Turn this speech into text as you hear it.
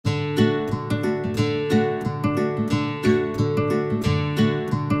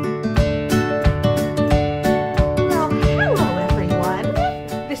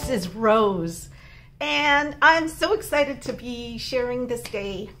And I'm so excited to be sharing this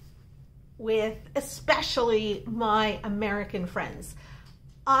day with especially my American friends.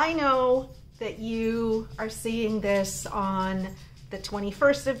 I know that you are seeing this on the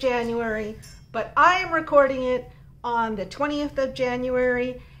 21st of January, but I am recording it on the 20th of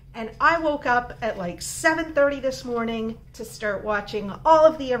January, and I woke up at like 7:30 this morning to start watching all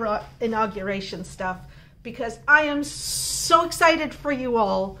of the inauguration stuff because I am so excited for you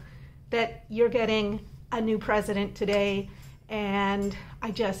all that you're getting a new president today, and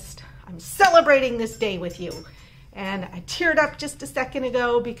I'm celebrating this day with you. And I teared up just a second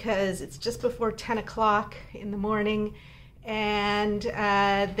ago because it's just before 10 o'clock in the morning, and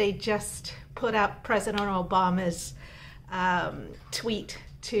they just put up President Obama's tweet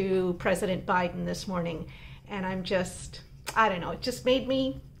to President Biden this morning. And I don't know, it just made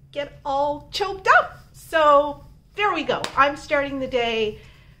me get all choked up. So there we go. I'm starting the day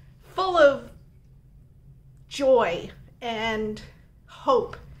full of joy and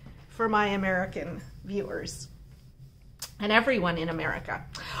hope for my American viewers and everyone in America.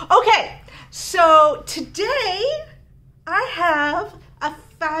 Okay, so today I have a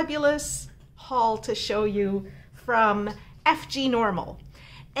fabulous haul to show you from FGNORMAL.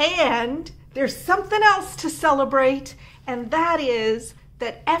 And there's something else to celebrate, and that is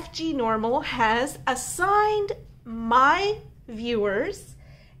that FGNORMAL has assigned my viewers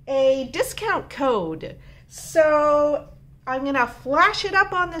a discount code. So I'm gonna flash it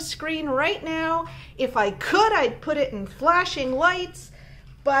up on the screen right now. If I could, I'd put it in flashing lights,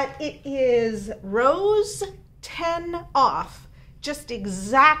 but it is Rose 10 off, just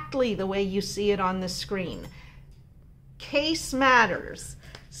exactly the way you see it on the screen. Case matters.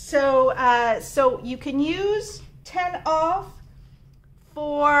 So, so you can use 10 off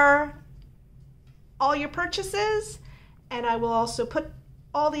for all your purchases, and I will also put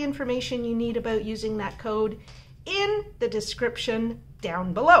all the information you need about using that code in the description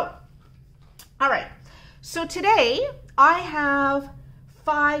down below. All right, so today I have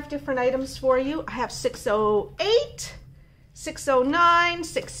 5 different items for you. I have 608, 609,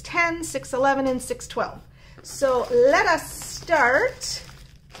 610, 611, and 612. So let us start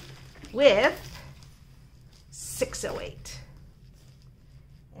with 608.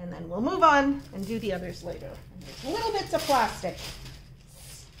 And then we'll move on and do the others later. And there's little bits of plastic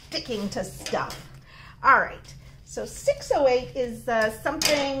sticking to stuff. All right, so 608 is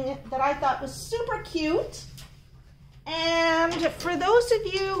something that I thought was super cute. And for those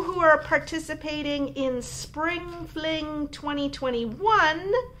of you who are participating in Spring Fling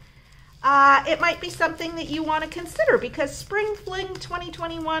 2021, it might be something that you want to consider, because Spring Fling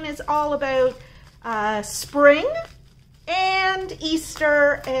 2021 is all about spring and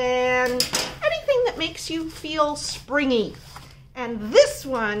Easter and anything that makes you feel springy. And this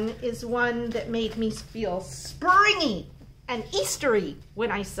one is one that made me feel springy and Eastery when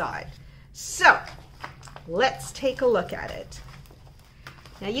I saw it. So let's take a look at it.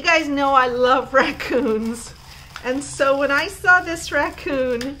 Now you guys know I love raccoons. And so when I saw this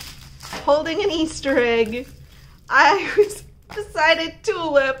raccoon holding an Easter egg, I was decided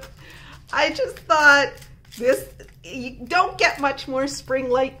tulip. I just thought, you don't get much more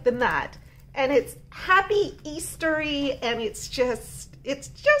spring-like than that. And it's happy Eastery, and it's just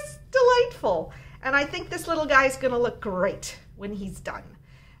delightful. And I think this little guy's gonna look great when he's done.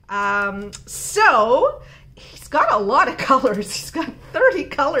 So he's got a lot of colors. He's got 30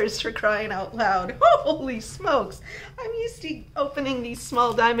 colors, for crying out loud. Holy smokes. I'm used to opening these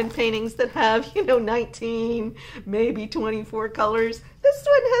small diamond paintings that have, 19, maybe 24 colors. This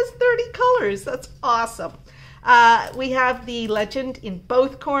one has 30 colors. That's awesome. We have the legend in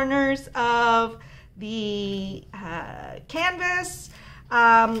both corners of the canvas,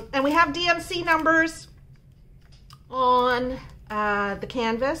 and we have DMC numbers on the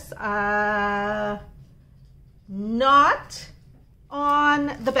canvas, not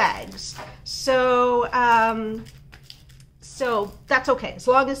on the bags. So, so that's okay. As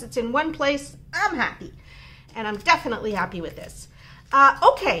long as it's in one place, I'm happy. And I'm definitely happy with this.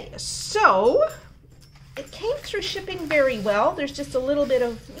 Okay, so it came through shipping very well. There's just a little bit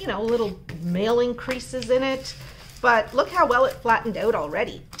of, little mailing creases in it, but look how well it flattened out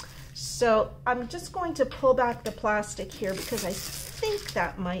already. So I'm just going to pull back the plastic here because I think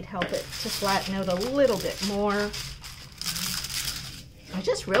that might help it to flatten out a little bit more. I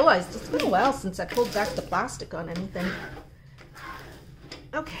just realized it's been a while since I pulled back the plastic on anything.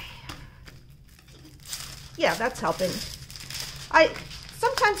 Okay. Yeah, that's helping.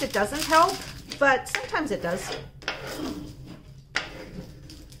 Sometimes it doesn't help, but sometimes it does.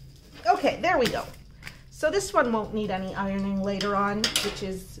 Okay, there we go. So this one won't need any ironing later on, which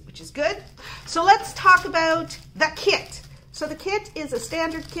is good. So let's talk about the kit. So the kit is a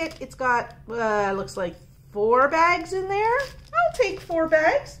standard kit. It's got, looks like 4 bags in there. I'll take 4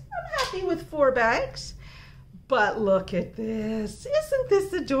 bags. I'm happy with 4 bags. But look at this. Isn't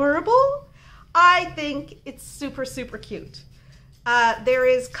this adorable? I think it's super, super cute. There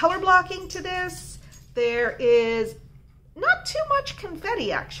is color blocking to this. There is not too much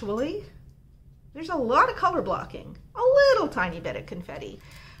confetti, actually. There's a lot of color blocking. A little tiny bit of confetti.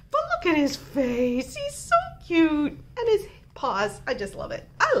 But look at his face. He's so cute. And his paws. I just love it.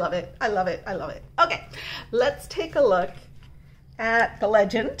 I love it. I love it. I love it. Okay, let's take a look at the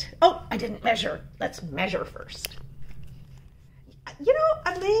legend. Oh, I didn't measure. Let's measure first. You know,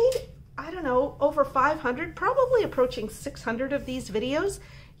 I made, I don't know, over 500, probably approaching 600 of these videos.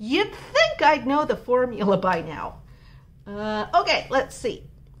 You'd think I'd know the formula by now. Okay, let's see.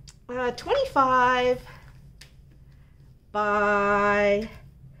 25 by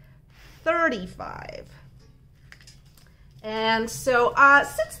 35. And so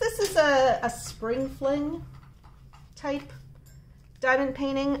since this is a spring fling type diamond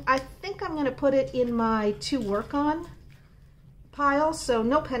painting, I think I'm going to put it in my to work on pile, so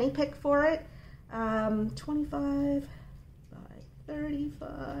no penny pick for it. 25 by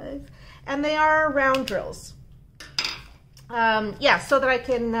 35, and they are round drills. Yeah, so that I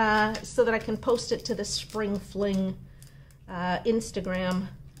can post it to the spring fling Instagram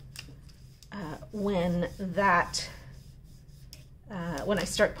when I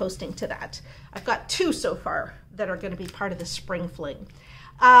start posting to that. I've got 2 so far that are going to be part of the spring fling.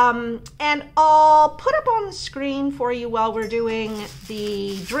 And I'll put up on the screen for you while we're doing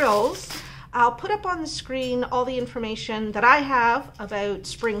the drills. I'll put up on the screen all the information that I have about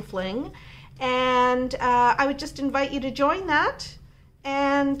spring fling, and I would just invite you to join that.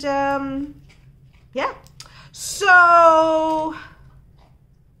 And yeah, so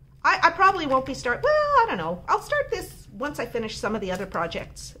I probably won't be well, I don't know. I'll start this once I finish some of the other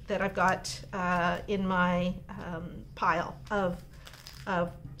projects that I've got in my pile of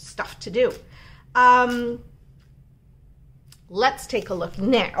stuff to do. Let's take a look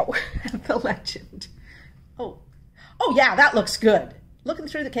now at the legend. Oh yeah, that looks good. Looking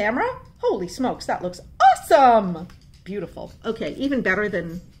through the camera, holy smokes, that looks awesome. Beautiful. Okay, even better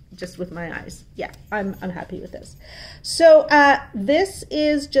than just with my eyes. Yeah, I'm happy with this. So this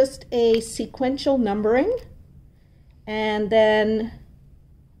is just a sequential numbering, and then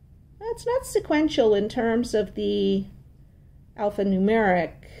it's not sequential in terms of the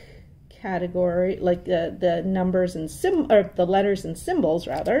alphanumeric category, like the numbers and the letters and symbols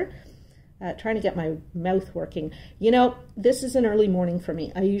rather. Trying to get my mouth working. You know, this is an early morning for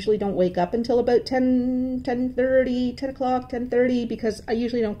me. I usually don't wake up until about 10:30, 10 o'clock, 10:30, because I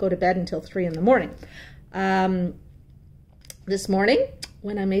usually don't go to bed until 3 in the morning. This morning,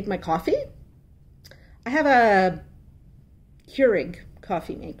 when I made my coffee, I have a Keurig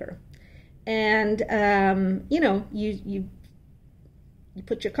coffee maker. And, you know, you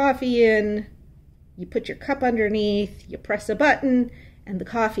put your coffee in, you put your cup underneath, you press a button, and the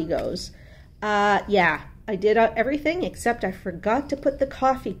coffee goes. Yeah, I did everything except I forgot to put the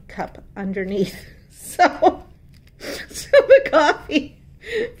coffee cup underneath. So the coffee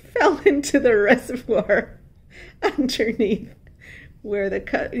fell into the reservoir underneath where the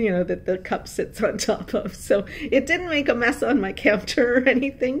cup, you know, that the cup sits on top of. So it didn't make a mess on my counter or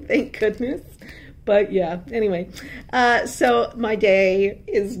anything, thank goodness. But yeah, anyway, so my day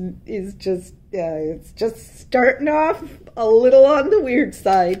is just, it's just starting off a little on the weird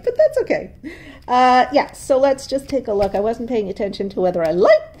side, but that's okay. Yeah, so let's just take a look. I wasn't paying attention to whether I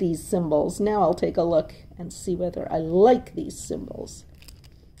liked these symbols. Now I'll take a look and see whether I like these symbols.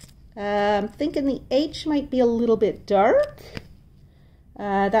 I'm thinking the H might be a little bit dark.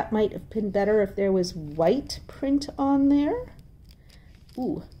 That might have been better if there was white print on there.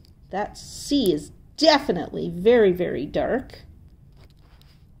 Ooh. That C is definitely very, very dark.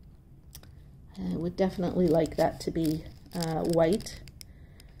 I would definitely like that to be white.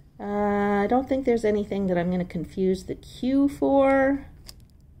 I don't think there's anything that I'm going to confuse the Q for.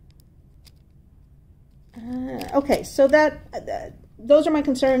 Okay, so those are my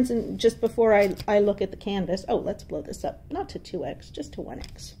concerns, and just before I look at the canvas. Oh, let's blow this up. Not to 2x, just to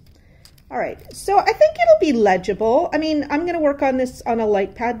 1x. All right, so I think it'll be legible. I mean, I'm going to work on this on a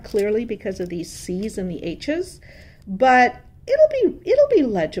light pad, clearly, because of these C's and the H's, but it'll be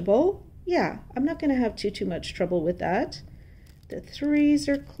legible. Yeah, I'm not going to have too much trouble with that. The 3's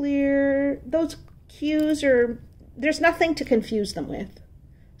are clear. Those Q's are, there's nothing to confuse them with.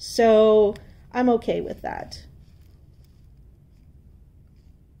 So I'm okay with that.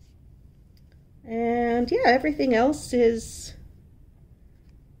 And yeah, everything else is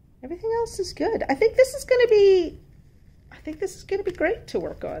Everything else is good. I think this is going to be great to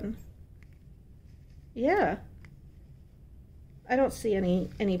work on. Yeah. I don't see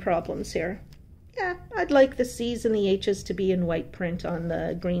any problems here. Yeah, I'd like the C's and the H's to be in white print on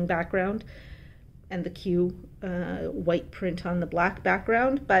the green background and the Q white print on the black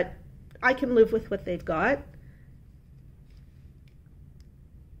background, but I can live with what they've got.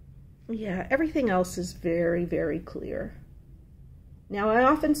 Yeah, everything else is very, very clear. Now, I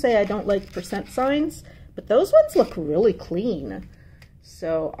often say I don't like percent signs, but those ones look really clean.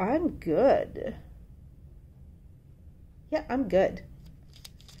 So I'm good. Yeah, I'm good.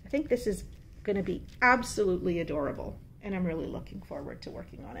 I think this is going to be absolutely adorable, and I'm really looking forward to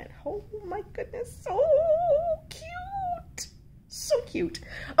working on it. Oh my goodness, so cute. So cute.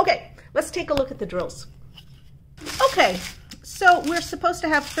 Okay, let's take a look at the drills. Okay, so we're supposed to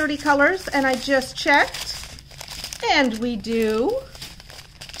have 30 colors, and I just checked, and we do.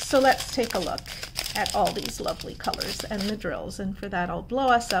 So let's take a look at all these lovely colors and the drills, and for that I'll blow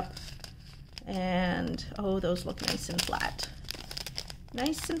us up, and oh, those look nice and flat.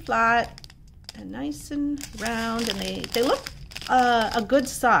 Nice and flat, and nice and round, and they look a good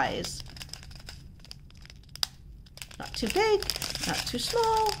size. Not too big, not too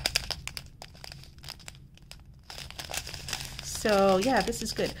small. So yeah, this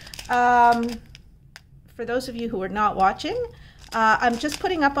is good. For those of you who are not watching, I'm just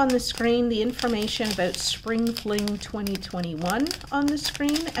putting up on the screen the information about Spring Fling 2021 on the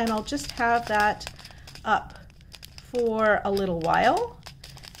screen, and I'll just have that up for a little while.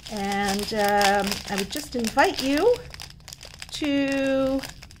 And I would just invite you to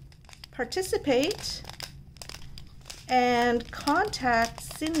participate and contact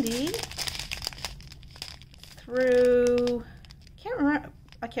Cindy through,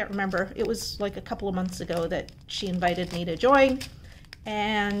 I can't remember. It was like a couple of months ago that she invited me to join,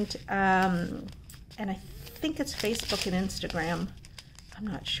 and I think it's Facebook and Instagram. I'm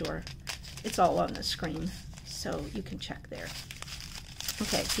not sure. It's all on the screen, so you can check there.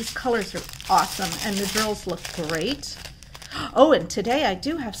 Okay, these colors are awesome, and the drills look great. Oh, and today I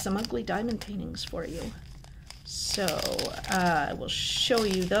do have some ugly diamond paintings for you. So I will show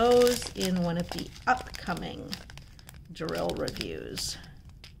you those in one of the upcoming drill reviews.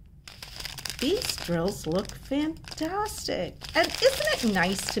 These drills look fantastic. And isn't it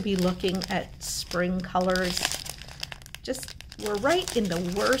nice to be looking at spring colors? Just, we're right in the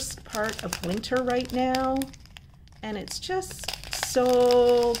worst part of winter right now, and it's just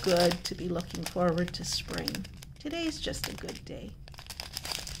so good to be looking forward to spring. Today's just a good day.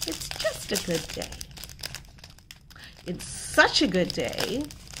 It's just a good day. It's such a good day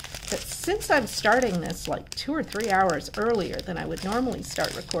that since I'm starting this like 2 or 3 hours earlier than I would normally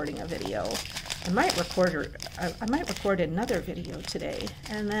start recording a video, I might record another video today,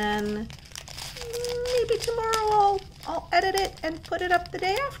 and then maybe tomorrow I'll edit it and put it up the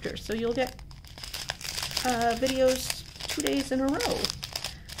day after, so you'll get videos 2 days in a row.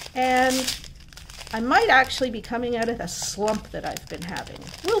 And I might actually be coming out of the slump that I've been having.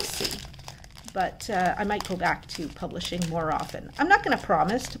 We'll see. But I might go back to publishing more often. I'm not going to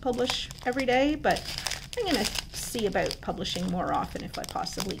promise to publish every day, but I'm going to see about publishing more often if I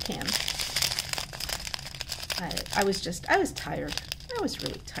possibly can. I was tired. I was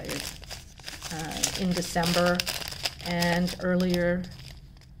really tired in December and earlier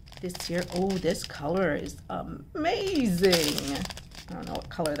this year. Oh, this color is amazing. I don't know what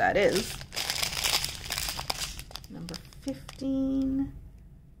color that is. Number 15.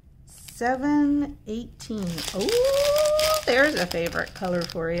 718. Oh, there's a favorite color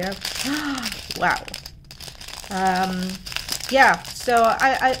for you. Wow. Yeah, so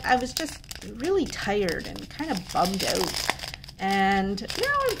I was just really tired and kind of bummed out, and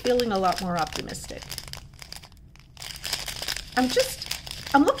now I'm feeling a lot more optimistic. I'm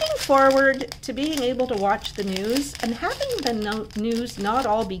looking forward to being able to watch the news and having the news not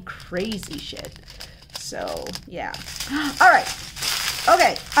all be crazy shit. So yeah. All right.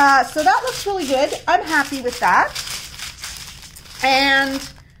 Okay, so that looks really good. I'm happy with that. And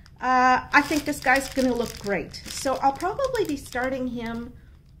I think this guy's going to look great. So I'll probably be starting him,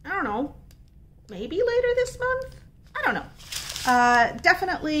 I don't know, maybe later this month? I don't know.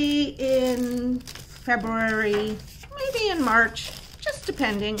 Definitely in February, maybe in March, just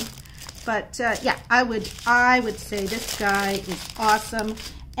depending. But yeah, I would say this guy is awesome.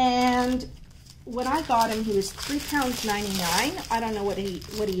 And when I got him, he was £3.99. I don't know what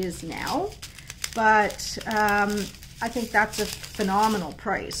he is now, but I think that's a phenomenal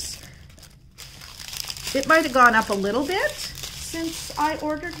price. It might have gone up a little bit since I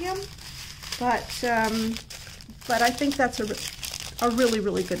ordered him, but I think that's a really,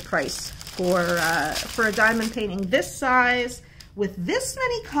 really good price for a diamond painting this size with this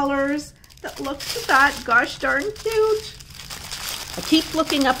many colors that looks that gosh darn cute. I keep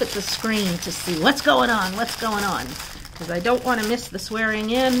looking up at the screen to see what's going on, because I don't want to miss the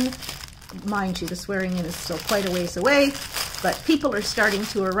swearing in. Mind you, the swearing in is still quite a ways away, but people are starting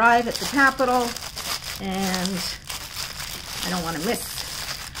to arrive at the Capitol, and I don't want to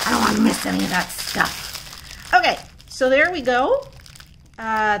miss any of that stuff. Okay, so there we go.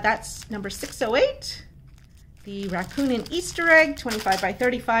 That's number 608. The raccoon and Easter egg, 25 by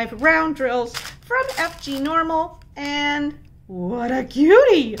 35 round drills from FGNORMAL, and what a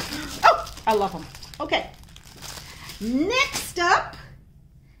cutie! Oh, I love them. Okay, next up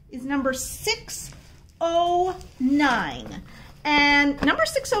is number 609. And number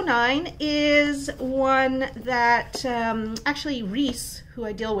 609 is one that actually Reese, who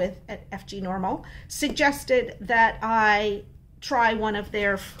I deal with at FGNORMAL, suggested that I try one of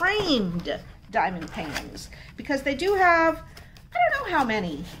their framed diamond paintings, because they do have, I don't know how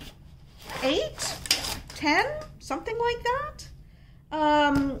many, 8, 10, something like that,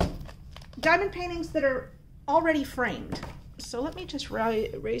 diamond paintings that are already framed. So let me just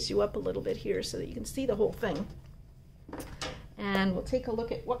raise you up a little bit here so that you can see the whole thing. And we'll take a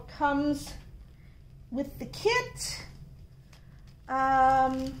look at what comes with the kit.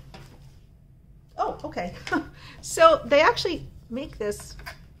 Oh, okay. So they actually make this,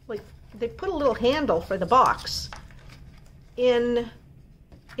 like, they put a little handle for the box in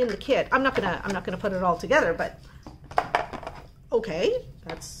the kit. I'm not gonna put it all together, but okay,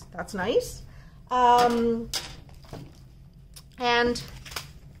 that's nice. And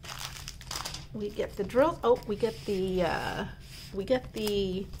we get the drill. Oh, we get the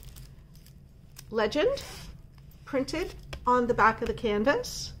legend printed on the back of the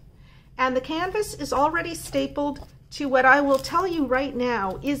canvas, and the canvas is already stapled to what I will tell you right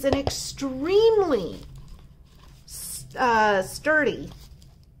now is an extremely sturdy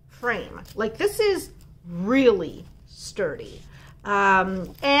frame. Like, this is really sturdy,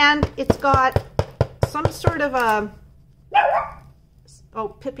 and it's got some sort of a, oh,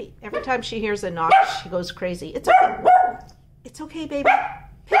 Pippi, every time she hears a knock she goes crazy. It's okay, it's okay, baby.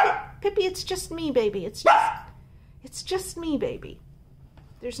 Pippi, it's just me, baby. It's just me, baby.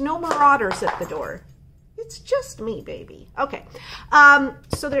 There's no marauders at the door. It's just me, baby. Okay,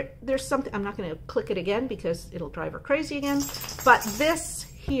 so there's something, I'm not going to click it again because it'll drive her crazy again, but this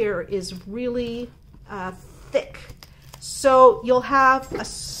here is really thick. So you'll have a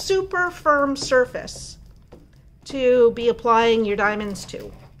super firm surface to be applying your diamonds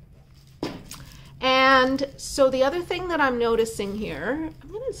to. And so the other thing that I'm noticing here,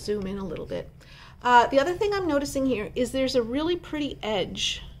 I'm going to zoom in a little bit. The other thing I'm noticing here is there's a really pretty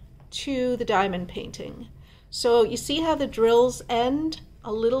edge to the diamond painting. So you see how the drills end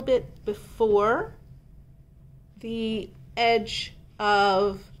a little bit before the edge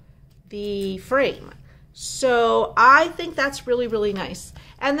of the frame. So I think that's really, really nice.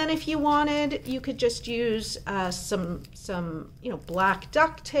 And then if you wanted, you could just use some black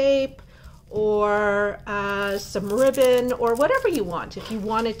duct tape or some ribbon or whatever you want if you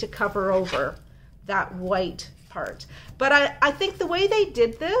wanted to cover over that white part. But I think the way they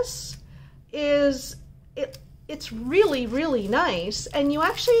did this is it's really, really nice, and you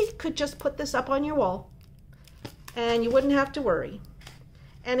actually could just put this up on your wall and you wouldn't have to worry.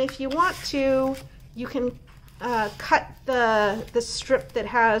 And if you want to, you can cut the strip that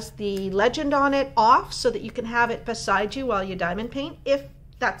has the legend on it off so that you can have it beside you while you diamond paint, if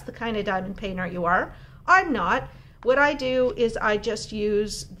that's the kind of diamond painter you are. I'm not. What I do is I just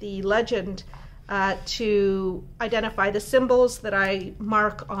use the legend to identify the symbols that I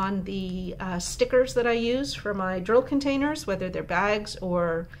mark on the stickers that I use for my drill containers, whether they're bags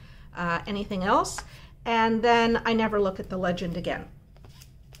or anything else, and then I never look at the legend again.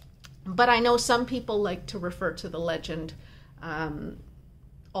 But I know some people like to refer to the legend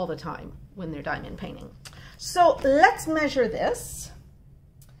all the time when they're diamond painting. So let's measure this.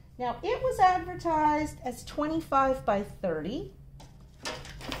 Now, it was advertised as 25 by 30.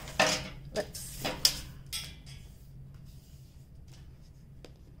 Let's see.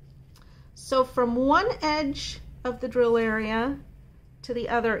 So from one edge of the drill area to the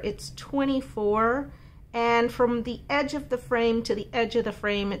other, it's 24. And from the edge of the frame to the edge of the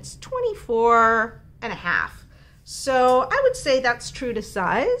frame, it's 24 and a half. So I would say that's true to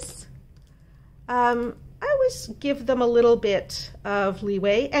size. I always give them a little bit of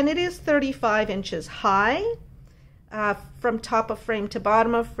leeway, and it is 35 inches high from top of frame to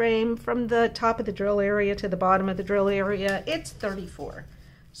bottom of frame. From the top of the drill area to the bottom of the drill area, it's 34.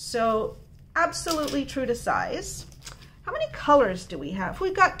 So absolutely true to size. how many colors do we have?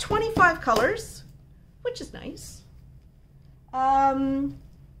 We've got 25 colors, which is nice. Now,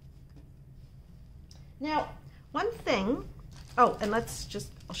 one thing, oh, and I'll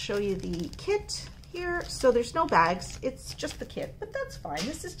show you the kit here. So there's no bags, it's just the kit, but that's fine.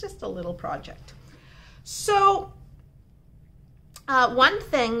 This is just a little project. So one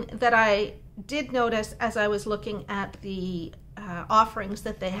thing that I did notice as I was looking at the offerings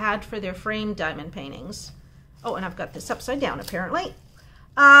that they had for their framed diamond paintings, oh, and I've got this upside down apparently,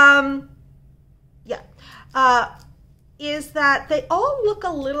 is that they all look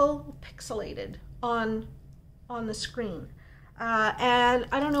a little pixelated on the screen. And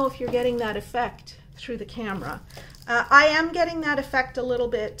I don't know if you're getting that effect through the camera. I am getting that effect a little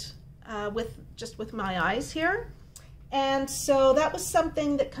bit with my eyes here. And so that was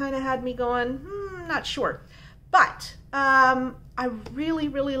something that kind of had me going, not sure. But I really,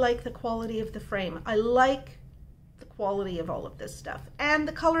 really like the quality of the frame. I like the quality of all of this stuff. And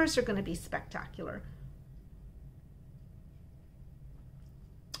the colors are going to be spectacular.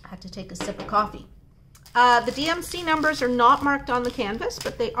 I had to take a sip of coffee. The DMC numbers are not marked on the canvas,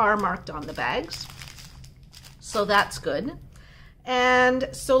 but they are marked on the bags. So that's good. And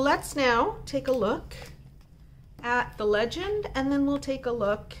so let's now take a look at the legend, and then we'll take a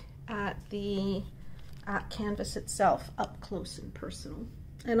look at the canvas itself up close and personal.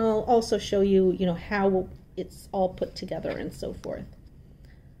 And I'll also show you, how it's all put together and so forth.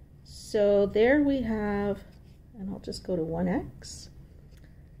 So there we have, and I'll just go to 1x.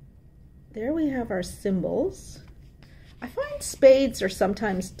 There we have our symbols. I find spades are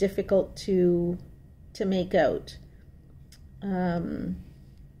sometimes difficult to make out. I'm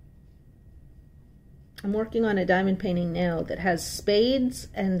working on a diamond painting now that has spades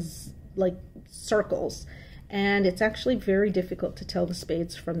and like circles, and it's actually very difficult to tell the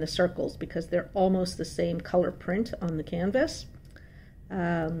spades from the circles because they're almost the same color print on the canvas.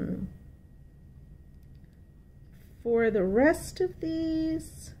 For the rest of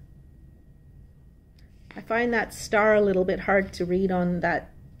these, I find that star a little bit hard to read on the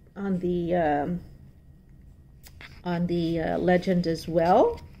legend as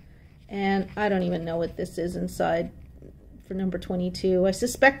well. And I don't even know what this is inside for number 22. I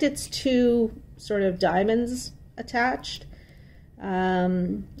suspect it's two sort of diamonds attached,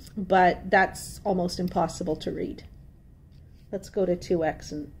 but that's almost impossible to read. Let's go to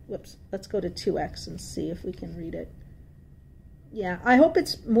 2x and let's go to 2x and see if we can read it. Yeah, I hope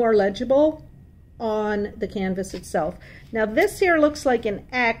it's more legible on the canvas itself. Now this here looks like an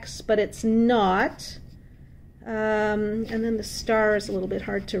X, but it's not. And then the star is a little bit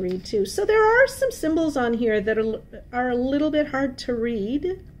hard to read too. So there are some symbols on here that are a little bit hard to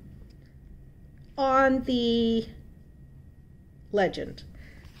read on the legend.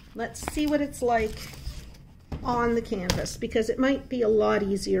 Let's see what it's like on the canvas, because it might be a lot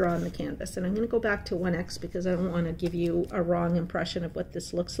easier on the canvas. And I'm going to go back to 1x because I don't want to give you a wrong impression of what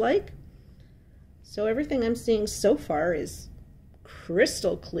this looks like. So everything I'm seeing so far is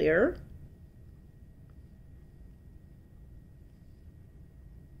crystal clear.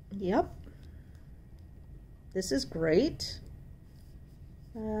 Yep, this is great.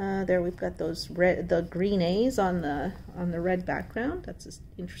 There we've got those the green A's on the red background. That's an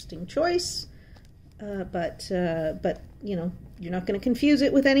interesting choice, but you're not going to confuse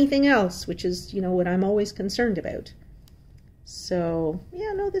it with anything else, which is what I'm always concerned about. So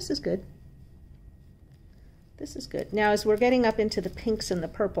yeah, no, this is good. This is good. Now, as we're getting up into the pinks and the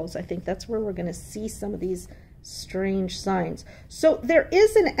purples, I think that's where we're going to see some of these strange signs. So there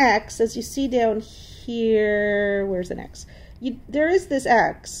is an X, as you see down here. Where's an X? There is this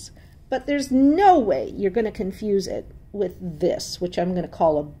X, but there's no way you're going to confuse it with this, which I'm going to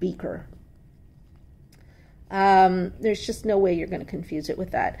call a beaker. There's just no way you're going to confuse it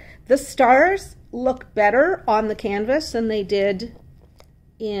with that. The stars look better on the canvas than they did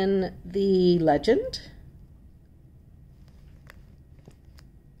in the legend.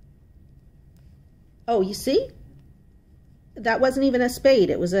 Oh, you see? That wasn't even a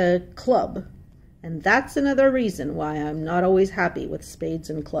spade, it was a club. And that's another reason why I'm not always happy with spades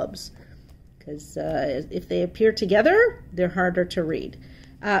and clubs. Because if they appear together, they're harder to read.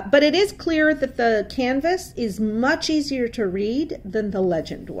 But it is clear that the canvas is much easier to read than the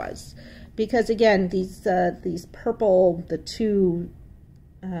legend was. Because again, these purple, the two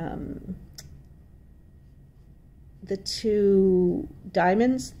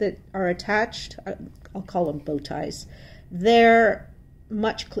diamonds that are attached, I'll call them bow ties, they're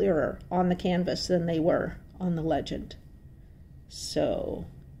much clearer on the canvas than they were on the legend. So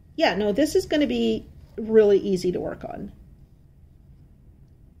yeah, no, this is going to be really easy to work on.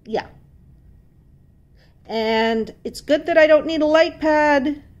 Yeah. And it's good that I don't need a light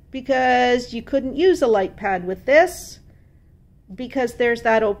pad, because you couldn't use a light pad with this because there's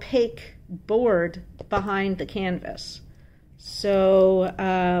that opaque board behind the canvas. So,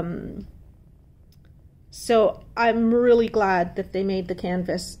 so I'm really glad that they made the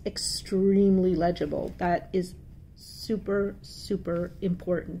canvas extremely legible. That is super, super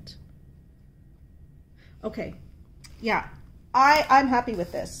important. Okay, yeah, I'm happy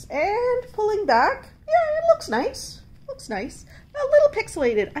with this. And pulling back, yeah, it looks nice. Looks nice. A little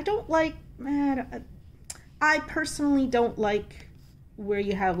pixelated. I don't like, I personally don't like where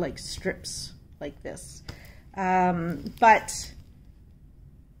you have like strips like this. But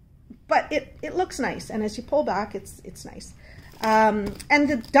it looks nice. And as you pull back, it's nice. And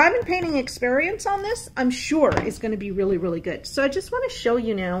the diamond painting experience on this, I'm sure, is going to be really, really good. So I just want to show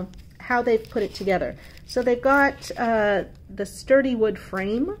you now how they've put it together. So they've got the sturdy wood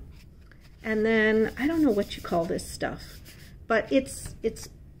frame, and then I don't know what you call this stuff, but it's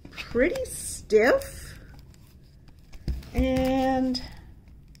pretty stiff, and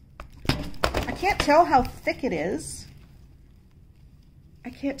I can't tell how thick it is. I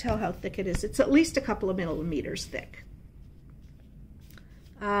can't tell how thick it is. It's at least a couple of millimeters thick.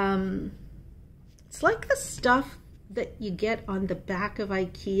 It's like the stuff that you get on the back of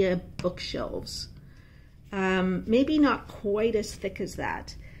IKEA bookshelves. Maybe not quite as thick as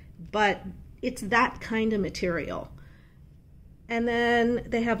that, but it's that kind of material. And then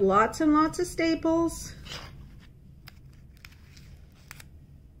they have lots and lots of staples.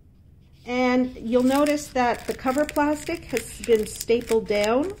 And you'll notice that the cover plastic has been stapled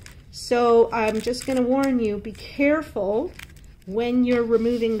down. So I'm just going to warn you, be careful when you're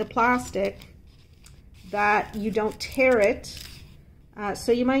removing the plastic that you don't tear it.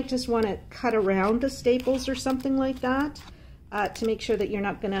 So you might just want to cut around the staples or something like that to make sure that you're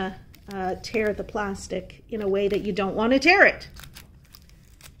not going to tear the plastic in a way that you don't want to tear it.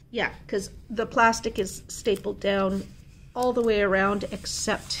 Yeah, because the plastic is stapled down all the way around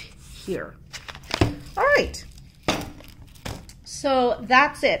except here. All right. So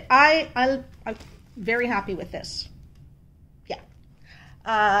that's it. I'm very happy with this. Yeah.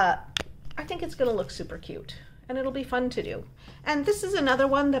 I think it's going to look super cute, and it'll be fun to do. And this is another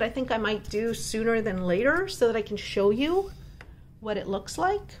one that I think I might do sooner than later so that I can show you what it looks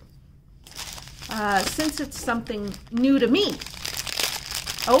like. Since it's something new to me.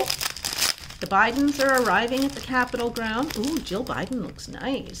 Oh, the Bidens are arriving at the Capitol ground. Ooh, Jill Biden looks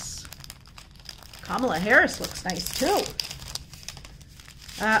nice. Kamala Harris looks nice too.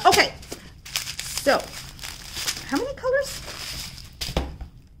 Okay, so how many colors?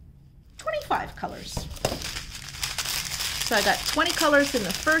 25 colors. So I got 20 colors in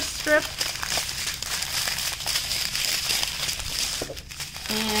the first strip,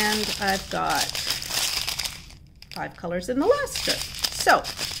 and I've got 5 colors in the last strip. So,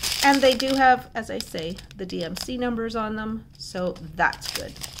 and they do have, as I say, the DMC numbers on them, so that's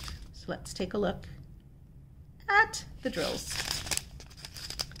good. So let's take a look at the drills.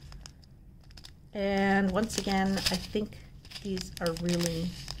 And once again, I think these are really,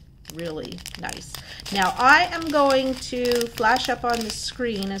 really nice. Now I am going to flash up on the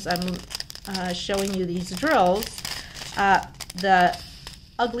screen as I'm showing you these drills, the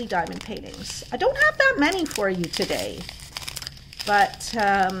ugly diamond paintings. I don't have that many for you today, but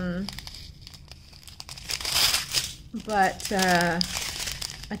I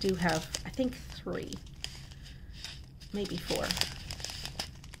do have, I think, 3, maybe 4.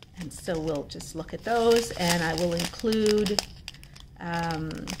 And so we'll just look at those, and I will include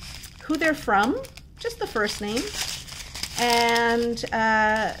who they're from, just the first name, and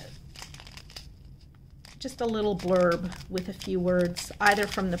just a little blurb with a few words, either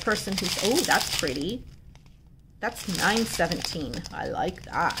from the person who's, oh, that's pretty. That's 917. I like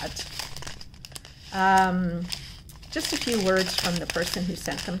that. Just a few words from the person who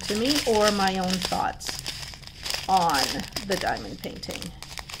sent them to me, or my own thoughts on the diamond painting.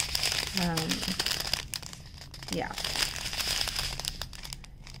 Yeah.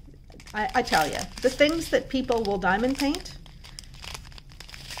 I tell you, the things that people will diamond paint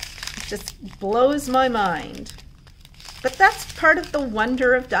just blows my mind. But that's part of the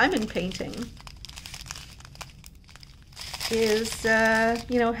wonder of diamond painting, is,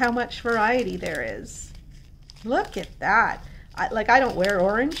 you know, how much variety there is. Look at that. I don't wear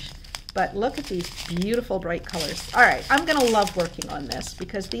orange, but look at these beautiful bright colors. All right, I'm going to love working on this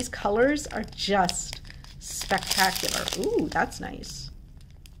because these colors are just spectacular. Ooh, that's nice.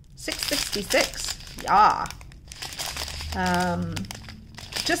 666. Yeah.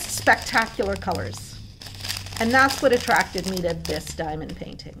 Just spectacular colors. And that's what attracted me to this diamond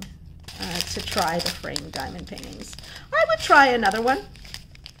painting. to try the framed diamond paintings. I would try another one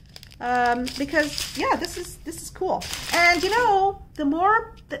because yeah, this is cool. And you know, the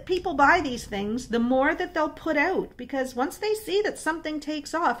more that people buy these things, the more that they'll put out, because once they see that something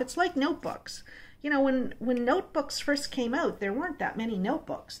takes off, it's like notebooks. You know, when notebooks first came out, there weren't that many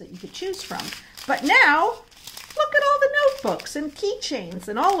notebooks that you could choose from. But now, look at all the notebooks and keychains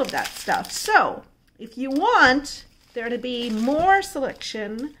and all of that stuff. So, if you want there to be more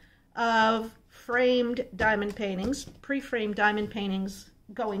selection of framed diamond paintings, pre-framed diamond paintings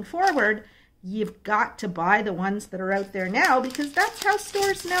going forward, you've got to buy the ones that are out there now, because that's how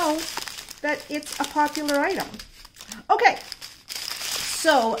stores know that it's a popular item. Okay,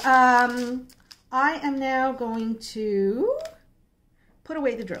 so I am now going to put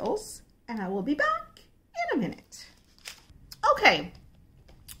away the drills, and I will be back in a minute. Okay,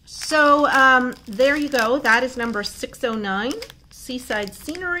 so there you go. That is number 609, Seaside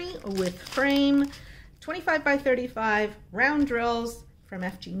Scenery with frame, 25 by 35 round drills from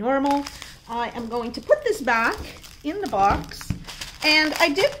FGNORMAL. I am going to put this back in the box, and I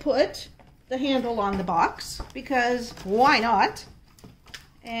did put the handle on the box because why not?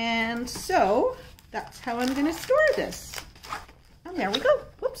 And so that's how I'm going to store this. And there we go.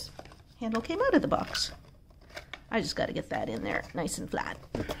 Whoops. Handle came out of the box. I just got to get that in there nice and flat.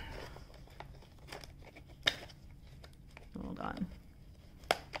 Hold on.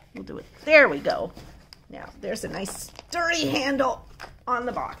 We'll do it. There we go. Now, there's a nice sturdy handle on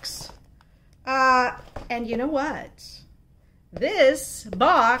the box. And you know what? This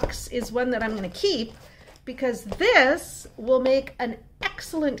box is one that I'm going to keep, because this will make an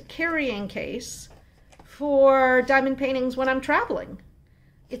excellent carrying case for diamond paintings when I'm traveling.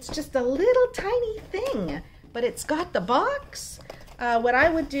 It's just a little tiny thing, but it's got the box. What I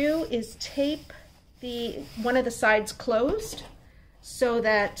would do is tape one of the sides closed so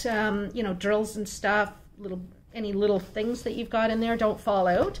that you know, drills and stuff, any little things that you've got in there don't fall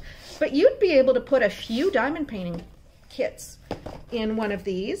out. But you'd be able to put a few diamond painting kits in one of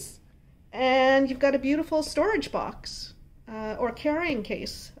these, and you've got a beautiful storage box or carrying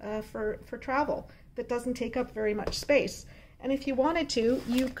case for travel that doesn't take up very much space. And if you wanted to,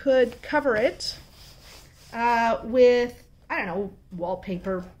 you could cover it with, I don't know,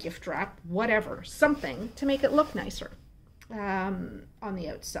 wallpaper, gift wrap, whatever, something to make it look nicer on the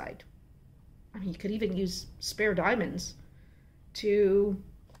outside. I mean, you could even use spare diamonds to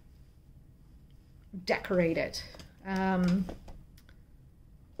decorate it.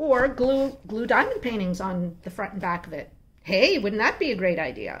 Or glue diamond paintings on the front and back of it. Hey, wouldn't that be a great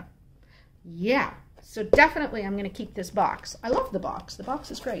idea? Yeah, so definitely I'm going to keep this box. I love the box. The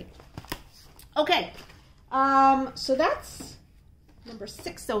box is great. Okay, so that's number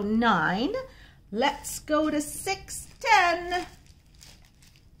 609. Let's go to 610.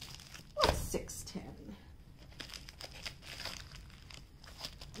 What's 610?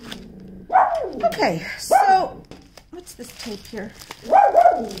 Okay, so what's this tape here?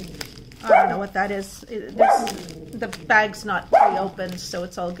 I don't know what that is. The bag's not pre-opened, so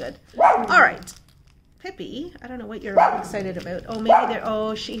it's all good. All right, Pippi, I don't know what you're excited about. Oh, maybe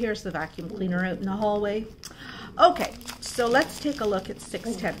she hears the vacuum cleaner out in the hallway. Okay, so let's take a look at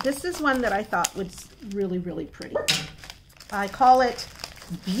 610. This is one that I thought was really, really pretty. I call it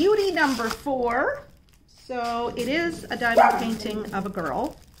Beauty number 4. So it is a diamond painting of a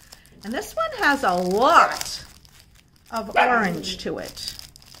girl. And this one has a lot of orange to it.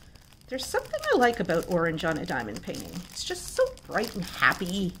 There's something I like about orange on a diamond painting. It's just so bright and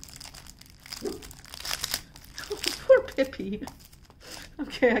happy. Poor Pippi.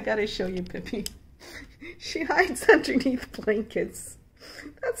 Okay, I gotta show you Pippi. She hides underneath blankets.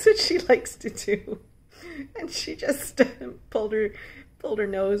 That's what she likes to do. And she just pulled her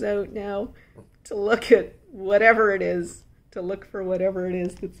nose out now to look at whatever it is, to look for whatever it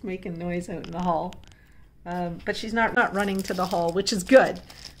is that's making noise out in the hall. But she's not running to the hall, which is good,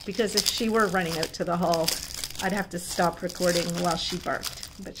 because if she were running out to the hall, I'd have to stop recording while she barked,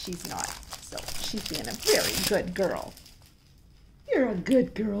 but she's not. So she's being a very good girl. You're a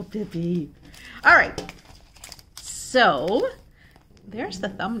good girl, Pippi. All right, so there's the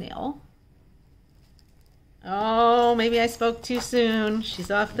thumbnail. Oh, maybe I spoke too soon. She's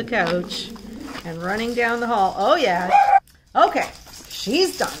off the couch and running down the hall. Oh, yeah. Okay,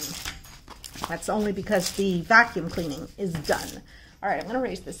 she's done. That's only because the vacuum cleaning is done. All right, I'm going to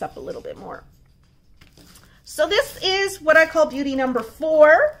raise this up a little bit more. So this is what I call Beauty number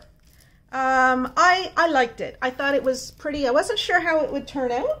 4. I liked it. I thought it was pretty. I wasn't sure how it would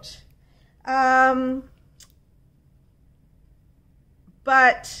turn out.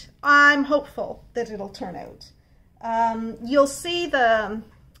 But I'm hopeful that it'll turn out. You'll see the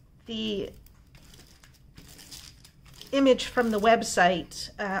the image from the website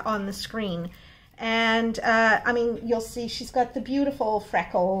on the screen. And I mean, you'll see she's got the beautiful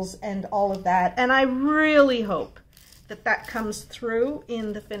freckles and all of that. And I really hope that that comes through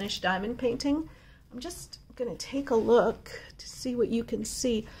in the finished diamond painting. I'm just gonna take a look to see what you can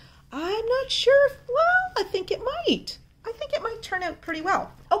see. I'm not sure if, well, I think it might. I think it might turn out pretty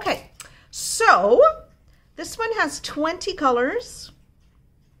well. Okay, so this one has 20 colors,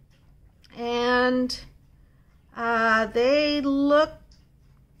 and they look,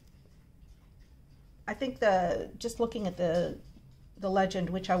 I think just looking at the legend,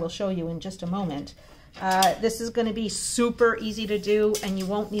 which I will show you in just a moment, this is going to be super easy to do, and you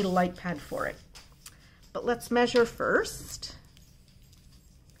won't need a light pad for it. But let's measure first.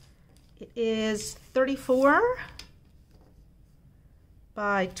 It is 34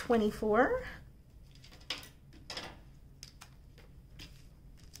 by 24.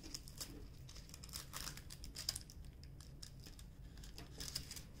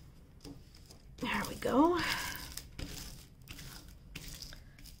 There we go.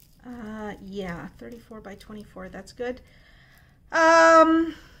 Yeah, 34 by 24, that's good.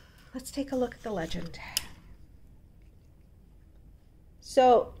 Let's take a look at the legend.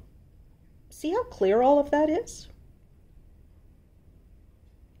 So, see how clear all of that is?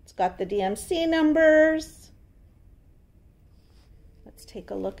 It's got the DMC numbers. Let's take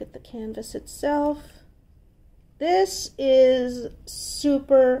a look at the canvas itself. This is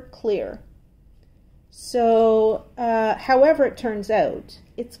super clear. So, however it turns out,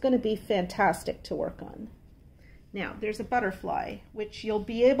 it's going to be fantastic to work on. Now, there's a butterfly, which you'll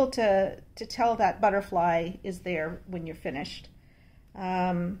be able to tell that butterfly is there when you're finished.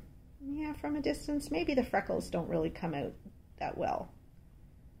 Yeah, from a distance, maybe the freckles don't really come out that well,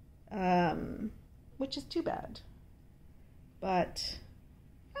 which is too bad. But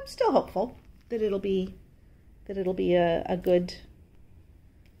I'm still hopeful that it'll be a good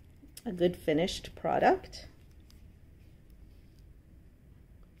finished product.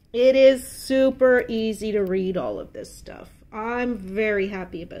 It is super easy to read all of this stuff. I'm very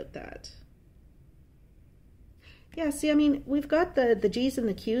happy about that. Yeah, see, I mean, we've got the G's and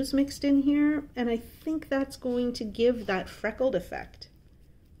the Q's mixed in here, and I think that's going to give that freckled effect.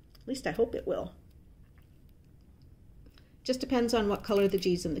 At least I hope it will. Just depends on what color the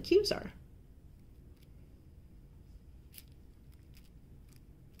G's and the Q's are.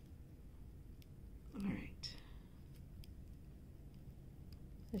 All right.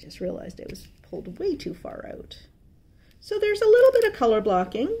 I just realized it was pulled way too far out. So there's a little bit of color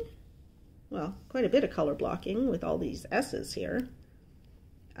blocking. Well, quite a bit of color blocking with all these S's here.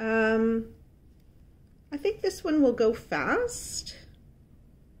 I think this one will go fast.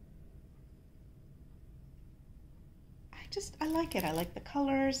 I like it. I like the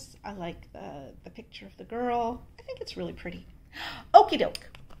colors. I like the picture of the girl. I think it's really pretty. Okie doke.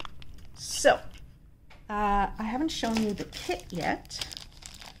 So, I haven't shown you the kit yet.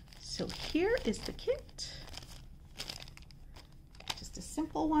 So here is the kit. Just a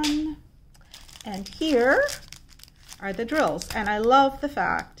simple one. And here are the drills. And I love the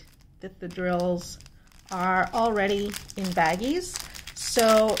fact that the drills are already in baggies.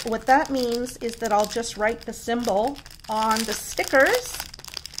 So what that means is that I'll just write the symbol on the stickers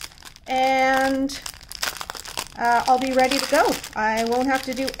and I'll be ready to go. I won't have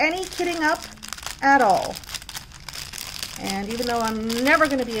to do any kitting up at all. And even though I'm never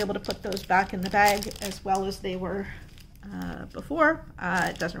going to be able to put those back in the bag as well as they were before,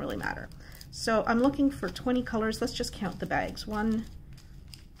 it doesn't really matter. So I'm looking for 20 colors. Let's just count the bags. 1,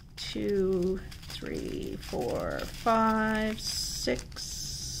 2, 3, 4, 5, 6,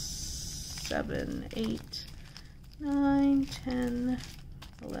 7, 8, 9, 10,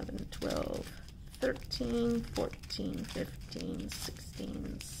 11, 12, 13, 14, 15,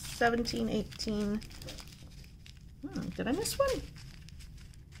 16, 17, 18. Did I miss one?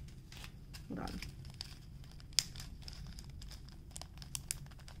 Hold on.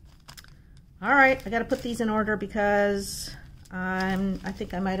 All right, I got to put these in order because I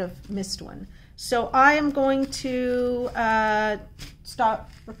think I might have missed one. So I am going to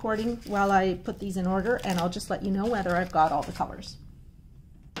stop recording while I put these in order, and I'll just let you know whether I've got all the colors.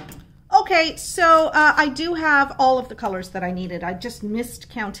 Okay, so I do have all of the colors that I needed. I just missed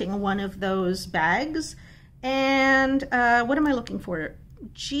counting one of those bags. And what am I looking for?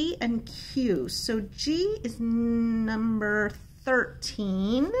 G and Q. So G is number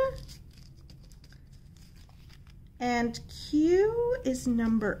 13. And Q is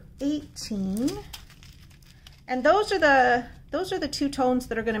number 18. And those are the two tones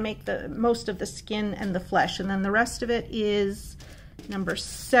that are going to make the most of the skin and the flesh. And then the rest of it is number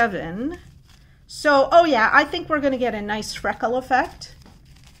 7. So, oh yeah, I think we're going to get a nice freckle effect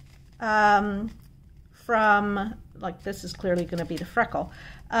from, like, this is clearly going to be the freckle.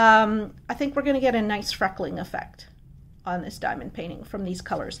 I think we're going to get a nice freckling effect on this diamond painting from these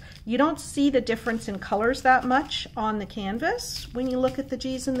colors. You don't see the difference in colors that much on the canvas when you look at the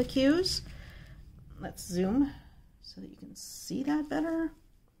G's and the Q's. Let's zoom so that you can see that better.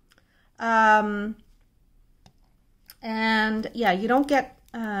 And yeah, you don't get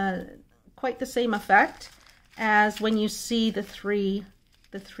quite the same effect as when you see the three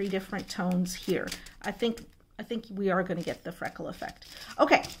different tones here. I think we are going to get the freckle effect.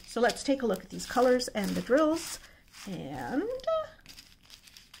 Okay, so let's take a look at these colors and the drills. And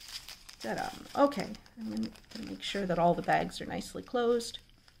okay, I'm going to make sure that all the bags are nicely closed.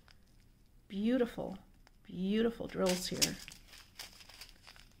 Beautiful, beautiful drills here.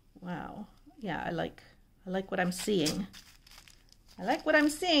 Wow. Yeah, I like what I'm seeing. I like what I'm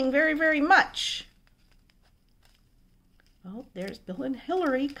seeing very, very much. Oh, there's Bill and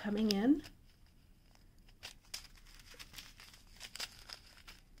Hillary coming in.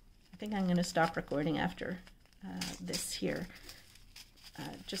 I think I'm going to stop recording after this here,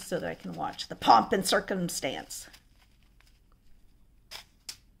 just so that I can watch the pomp and circumstance.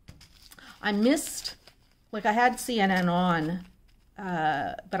 I missed, like, I had CNN on,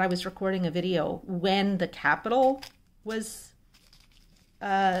 but I was recording a video when the Capitol was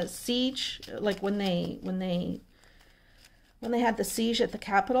siege, like when they had the siege at the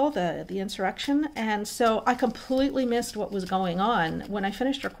Capitol, the insurrection, and so I completely missed what was going on. When I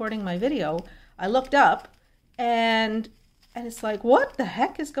finished recording my video, I looked up, and it's like, what the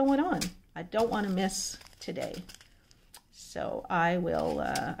heck is going on? I don't want to miss today. So I will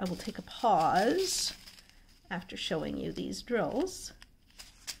take a pause after showing you these drills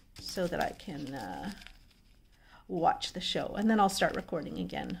so that I can watch the show, and then I'll start recording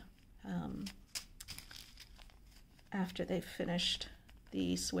again after they've finished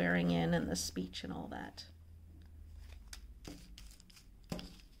the swearing in and the speech and all that.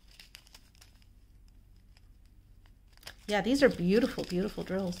 Yeah, these are beautiful, beautiful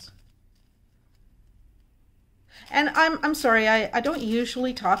drills. And I'm sorry, I don't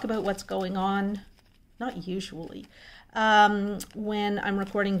usually talk about what's going on, not usually, when I'm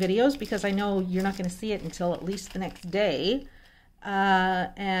recording videos, because I know you're not going to see it until at least the next day.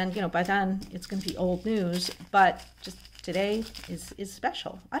 And, you know, by then it's going to be old news, but just today is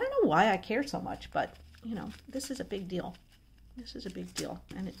special. I don't know why I care so much, but, you know, this is a big deal. This is a big deal,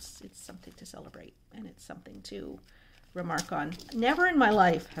 and it's something to celebrate, and it's something to remark on. Never in my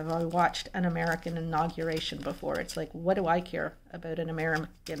life have I watched an American inauguration before. It's like, what do I care about an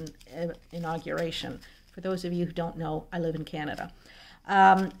American inauguration? For those of you who don't know, I live in Canada.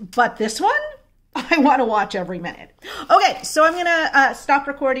 But this one, I want to watch every minute. Okay, so I'm going to stop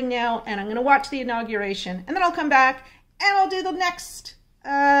recording now, and I'm going to watch the inauguration, and then I'll come back, and I'll do the next,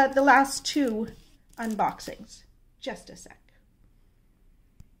 the last 2 unboxings. Just a sec.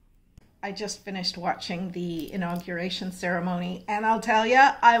 I just finished watching the inauguration ceremony, and I'll tell you,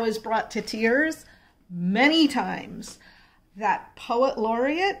 I was brought to tears many times. That poet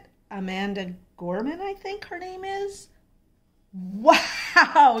laureate, Amanda Gorman, I think her name is.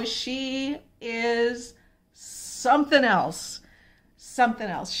 Wow, she is something else. Something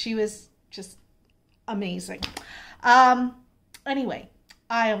else. She was just amazing. Anyway,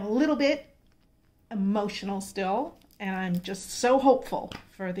 I am a little bit emotional still, and I'm just so hopeful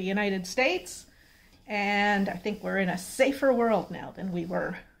for the United States, and I think we're in a safer world now than we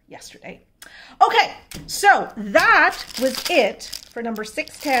were yesterday. Okay, so that was it for number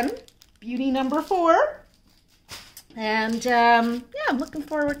 610, beauty number 4, and yeah, I'm looking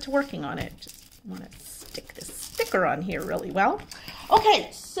forward to working on it. Just want to stick this sticker on here really well. Okay,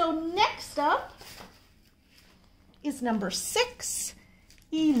 so next up is number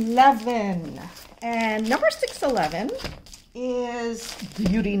 611, and number 611 is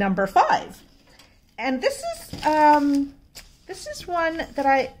beauty number 5, and this is one that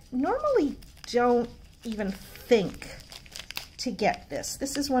I normally don't even think to get.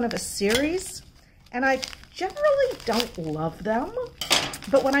 This is one of a series, and I generally don't love them,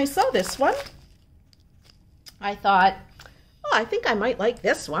 but when I saw this one, I thought, oh, I think I might like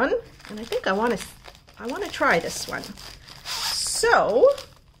this one, and I think I want to try this one. So,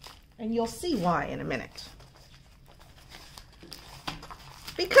 and you'll see why in a minute.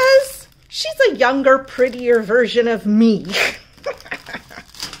 Because she's a younger, prettier version of me.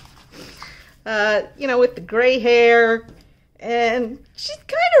 You know, with the gray hair, and she's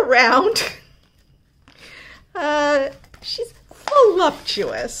kind of round. She's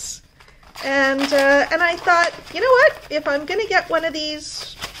voluptuous. And I thought, you know what? If I'm going to get one of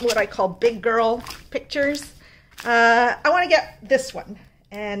these, what I call big girl pictures, I want to get this one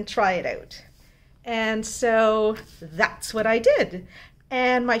and try it out. And so that's what I did.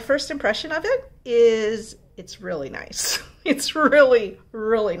 And my first impression of it is it's really nice. It's really,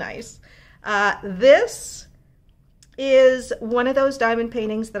 really nice. This is one of those diamond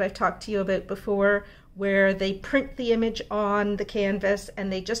paintings that I've talked to you about before, where they print the image on the canvas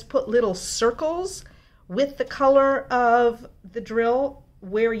and they just put little circles with the color of the drill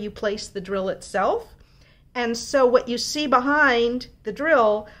where you place the drill itself. And so what you see behind the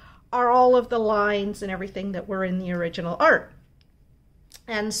drill are all of the lines and everything that were in the original art.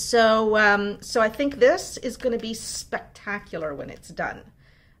 And so, so I think this is going to be spectacular when it's done.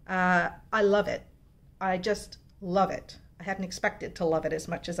 I love it. I just love it. I hadn't expected to love it as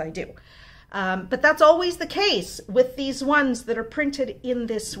much as I do. But that's always the case with these ones that are printed in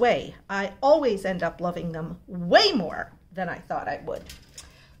this way. I always end up loving them way more than I thought I would.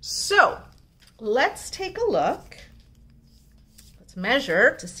 So let's take a look. Let's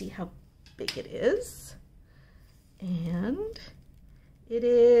measure to see how big it is. And it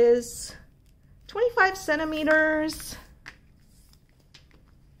is 25 centimeters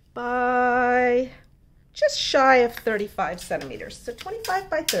by just shy of 35 centimeters. So 25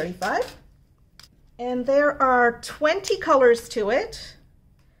 by 35. And there are 20 colors to it.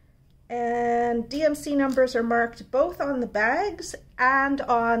 And DMC numbers are marked both on the bags and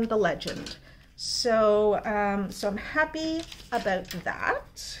on the legend. So, so I'm happy about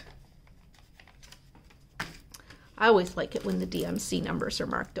that. I always like it when the DMC numbers are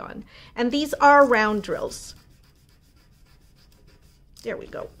marked on. And these are round drills. There we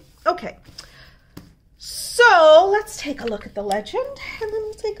go. Okay. So let's take a look at the legend, and then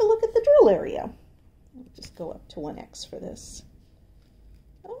we'll take a look at the drill area. I'll just go up to 1x for this.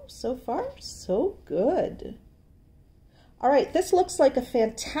 Oh, so far, so good. All right, this looks like a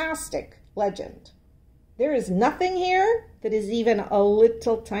fantastic legend. There is nothing here that is even a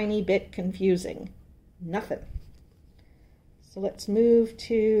little tiny bit confusing. Nothing. So let's move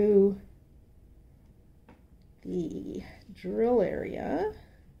to the drill area.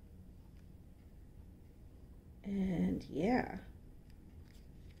 And yeah,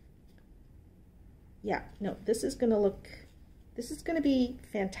 no, this is going to be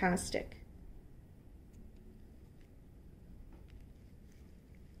fantastic.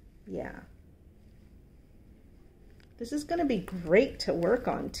 Yeah. This is going to be great to work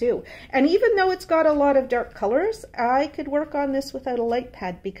on too. And even though it's got a lot of dark colors, I could work on this without a light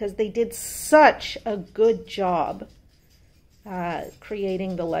pad because they did such a good job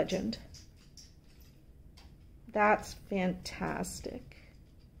creating the legend. That's fantastic.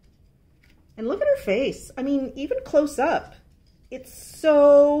 And look at her face. I mean, even close up, it's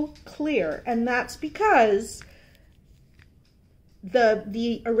so clear. And that's because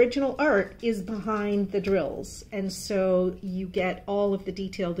the original art is behind the drills. And so you get all of the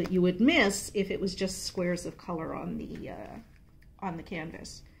detail that you would miss if it was just squares of color on the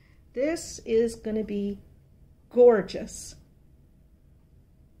canvas. This is going to be gorgeous.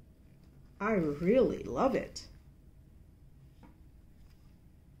 I really love it.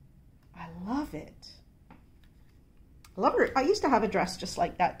 I love it. I love her. I used to have a dress just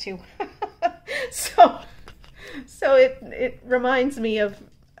like that too. So it reminds me of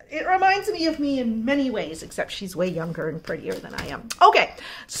me in many ways, except she's way younger and prettier than I am. Okay,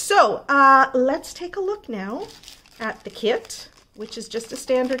 so let's take a look now at the kit, which is just a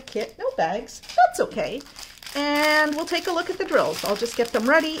standard kit, no bags. That's okay. And we'll take a look at the drills. I'll just get them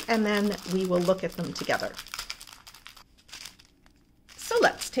ready and then we will look at them together. So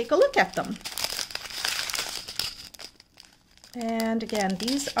let's take a look at them. And again,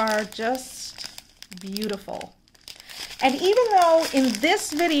 these are just beautiful. And even though in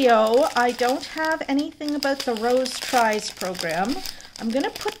this video I don't have anything about the Rose Tries program, I'm going to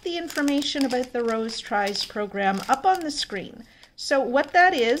put the information about the Rose Tries program up on the screen. So what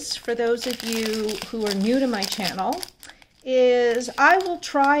that is, for those of you who are new to my channel, is I will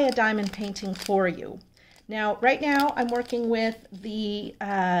try a diamond painting for you. Now, right now, I'm working with the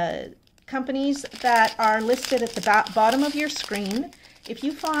companies that are listed at the bottom of your screen. If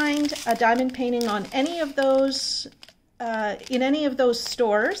you find a diamond painting on any of those, in any of those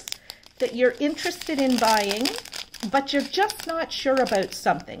stores that you're interested in buying, but you're just not sure about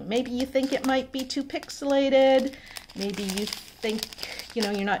something. Maybe you think it might be too pixelated. Maybe you think, you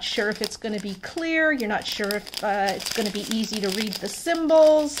know, you're not sure if it's going to be clear. You're not sure if it's going to be easy to read the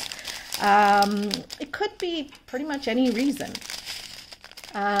symbols. It could be pretty much any reason.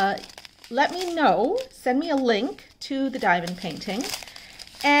 Let me know, send me a link to the diamond painting,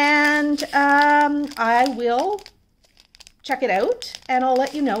 and and I will check it out, and I'll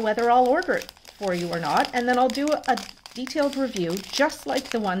let you know whether I'll order it for you or not, and then I'll do a detailed review just like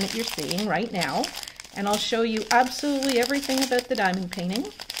the one that you're seeing right now, and I'll show you absolutely everything about the diamond painting,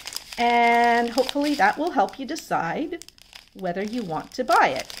 and hopefully that will help you decide whether you want to buy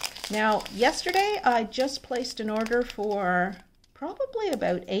it. Now, yesterday I just placed an order for probably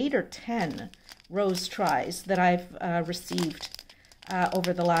about 8 or 10 rose tries that I've received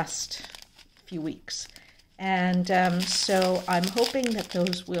over the last few weeks. And so I'm hoping that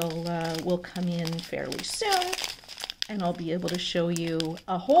those will come in fairly soon, and I'll be able to show you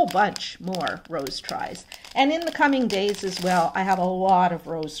a whole bunch more rose tries. And in the coming days as well, I have a lot of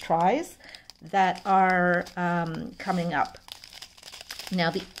rose tries that are coming up. Now,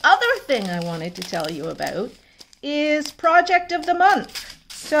 the other thing I wanted to tell you about is Project of the Month.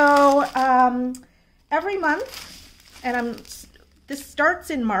 So every month, and this starts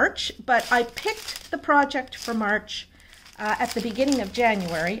in March, but I picked the project for March at the beginning of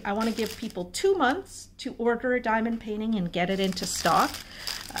January. I want to give people 2 months to order a diamond painting and get it into stock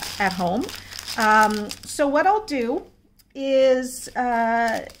at home. So what I'll do is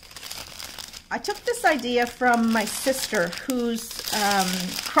I took this idea from my sister, whose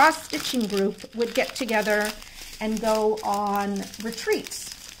cross-stitching group would get together and go on retreats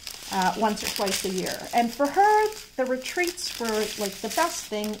once or twice a year. And for her, the retreats were like the best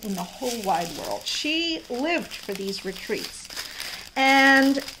thing in the whole wide world. She lived for these retreats.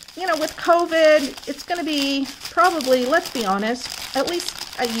 And, you know, with COVID, it's going to be probably, let's be honest, at least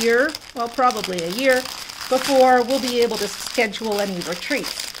a year, well, probably a year, before we'll be able to schedule any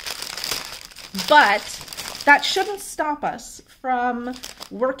retreats. But that shouldn't stop us from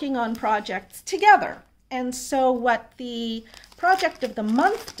working on projects together. And so what the Project of the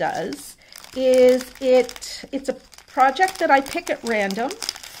Month does is it's a project that I pick at random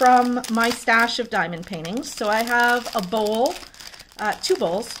from my stash of diamond paintings. So I have a bowl, 2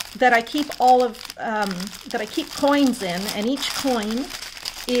 bowls that I keep that I keep coins in, and each coin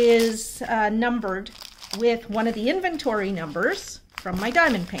is numbered with one of the inventory numbers from my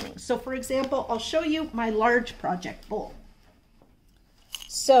diamond paintings. So for example, I'll show you my large project bowl.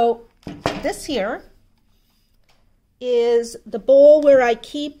 So this here is the bowl where I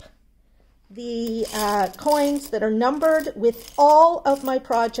keep the coins that are numbered with all of my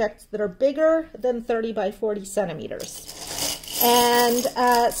projects that are bigger than 30 by 40 centimeters. And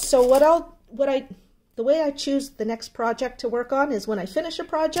so the way I choose the next project to work on is when I finish a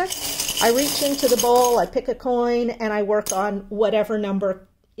project, I reach into the bowl, I pick a coin, and I work on whatever number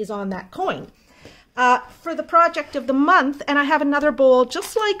is on that coin. For the Project of the Month, and I have another bowl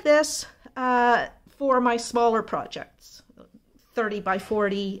just like this for my smaller projects, 30 by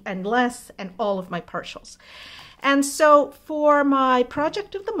 40 and less, and all of my partials. And so for my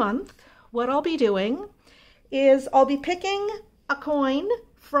Project of the Month, what I'll be doing is I'll be picking a coin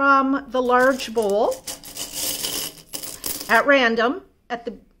from the large bowl at random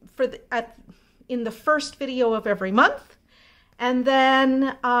in the first video of every month, and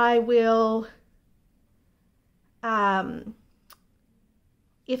then I will,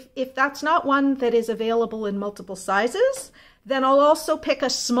 if that's not one that is available in multiple sizes, then I'll also pick a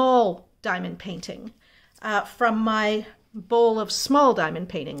small diamond painting from my bowl of small diamond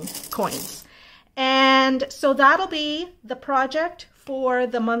painting coins. And so that'll be the project for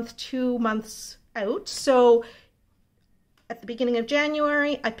the month 2 months out. So at the beginning of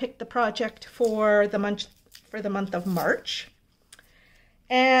January, I picked the project for the month of March.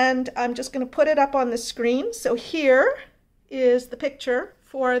 And I'm just going to put it up on the screen. So here is the picture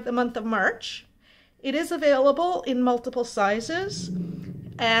for the month of March. It is available in multiple sizes,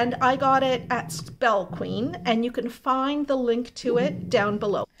 and I got it at Spell Queen, and you can find the link to it down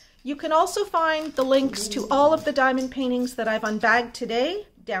below. You can also find the links to all of the diamond paintings that I've unbagged today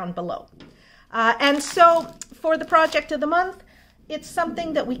down below. And so for the Project of the Month, it's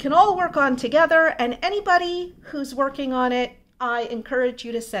something that we can all work on together, and anybody who's working on it, I encourage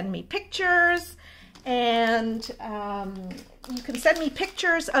you to send me pictures, and you can send me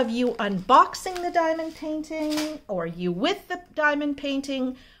pictures of you unboxing the diamond painting, or you with the diamond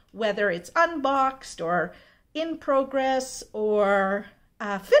painting, whether it's unboxed or in progress or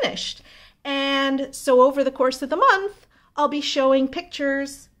finished. And so over the course of the month, I'll be showing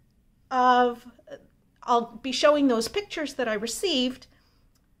pictures of, I'll be showing those pictures that I received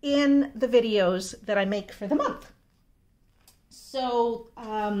in the videos that I make for the month. So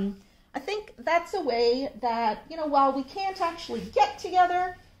I think that's a way that, you know, while we can't actually get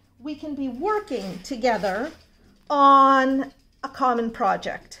together, we can be working together on a common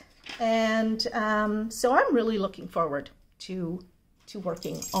project. And so I'm really looking forward to to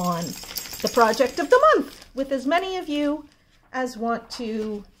working on the project of the month with as many of you as want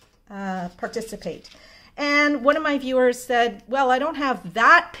to participate. And one of my viewers said, well, I don't have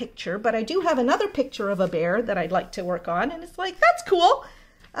that picture, but I do have another picture of a bear that I'd like to work on. And it's like, that's cool.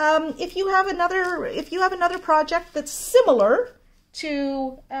 If you have another project that's similar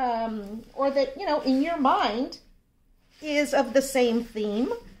to, or that, you know, in your mind is of the same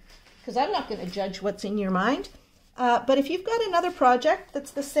theme, because I'm not going to judge what's in your mind. But if you've got another project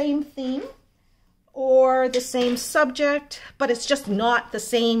that's the same theme or the same subject, but it's just not the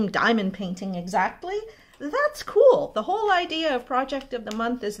same diamond painting exactly, that's cool. The whole idea of Project of the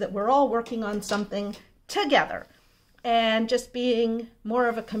Month is that we're all working on something together and just being more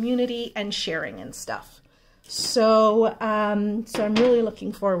of a community and sharing and stuff. So, so I'm really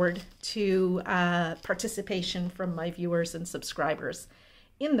looking forward to participation from my viewers and subscribers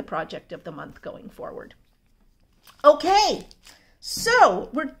in the Project of the Month going forward. Okay, so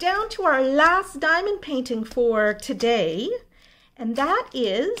we're down to our last diamond painting for today, and that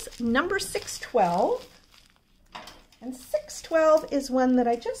is number 612. And 612 is one that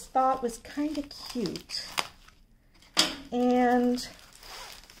I just thought was kind of cute. And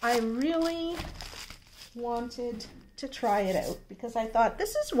I really wanted to try it out because I thought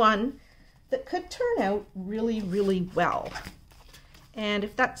this is one that could turn out really, really well. And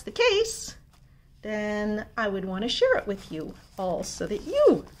if that's the case, then I would want to share it with you all so that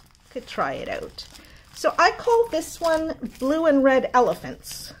you could try it out. So I call this one Blue and Red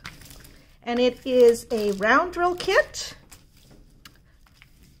Elephants. And it is a round drill kit.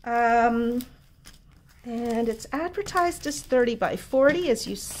 And it's advertised as 30 by 40, as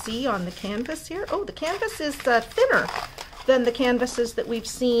you see on the canvas here. Oh, the canvas is thinner than the canvases that we've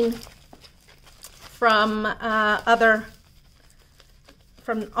seen from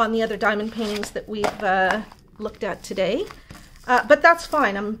on the other diamond paintings that we've looked at today. But that's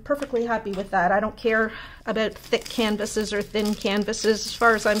fine. I'm perfectly happy with that. I don't care about thick canvases or thin canvases as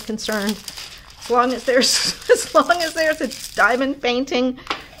far as I'm concerned. As long as there's a diamond painting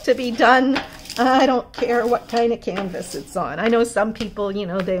to be done, I don't care what kind of canvas it's on. I know some people, you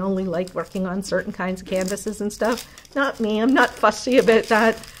know, they only like working on certain kinds of canvases and stuff. Not me. I'm not fussy about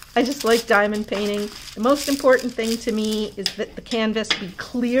that. I just like diamond painting. The most important thing to me is that the canvas be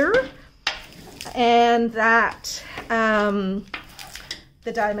clear and that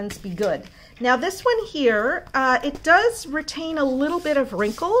the diamonds be good. Now this one here, it does retain a little bit of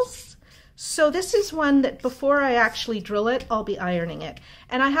wrinkles. So this is one that before I actually drill it, I'll be ironing it.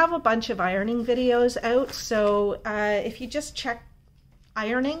 And I have a bunch of ironing videos out. So if you just check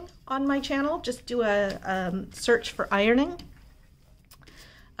ironing on my channel, just do a search for ironing.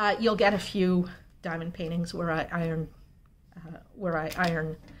 You'll get a few diamond paintings where I iron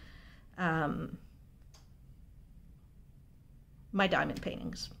my diamond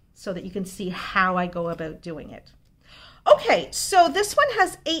paintings so that you can see how I go about doing it. Okay, so this one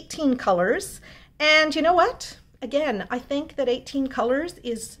has 18 colors, and you know what? Again, I think that 18 colors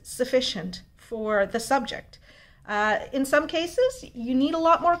is sufficient for the subject. In some cases, you need a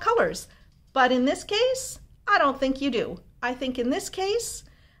lot more colors, but in this case, I don't think you do. I think in this case,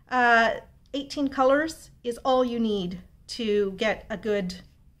 18 colors is all you need to get a good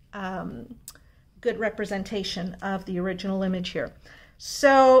good representation of the original image here.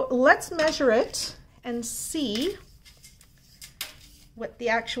 So let's measure it and see what the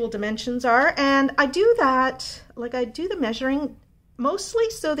actual dimensions are. And I do that, like I do the measuring mostly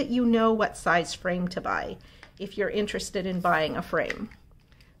so that you know what size frame to buy if you're interested in buying a frame.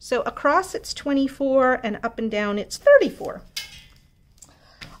 So across it's 24 and up and down it's 34.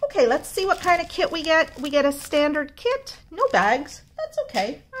 Okay, let's see what kind of kit we get. We get a standard kit, no bags. That's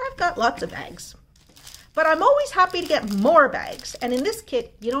okay, I've got lots of bags. But I'm always happy to get more bags. And in this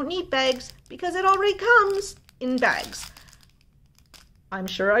kit, you don't need bags because it already comes in bags. I'm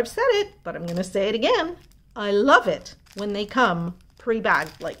sure I've said it, but I'm gonna say it again. I love it when they come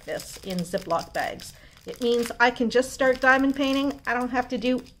pre-bagged like this in Ziploc bags. It means I can just start diamond painting. I don't have to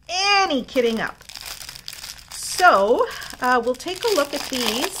do any kitting up. So we'll take a look at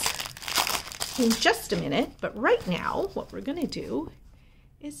these in just a minute, but right now what we're gonna do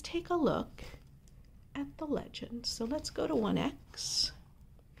is take a look at the legend. So let's go to 1X,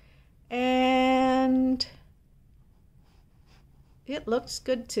 and it looks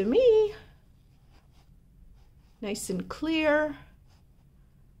good to me. Nice and clear.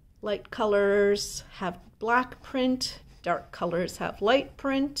 Light colors have black print, dark colors have light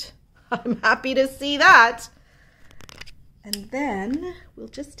print. I'm happy to see that. And then we'll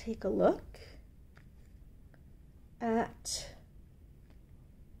just take a look at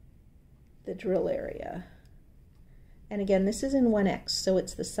the drill area. And again, this is in 1X, so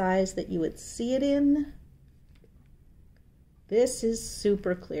it's the size that you would see it in. This is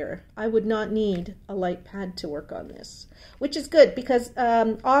super clear. I would not need a light pad to work on this, which is good because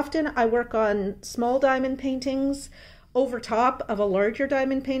often I work on small diamond paintings over top of a larger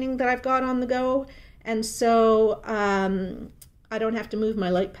diamond painting that I've got on the go. And so I don't have to move my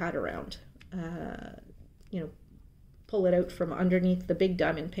light pad around, pull it out from underneath the big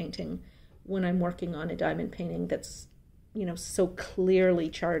diamond painting when I'm working on a diamond painting that's, so clearly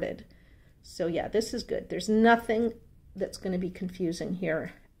charted. So yeah, this is good. There's nothing that's going to be confusing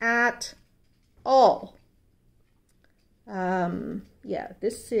here at all. Yeah,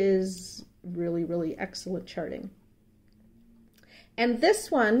 this is really, really excellent charting. And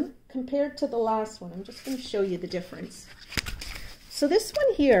this one, compared to the last one, I'm just going to show you the difference. So this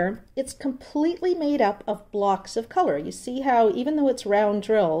one here, it's completely made up of blocks of color. You see how even though it's round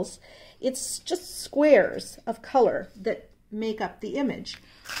drills, it's just squares of color that make up the image.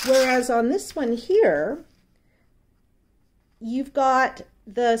 Whereas on this one here, you've got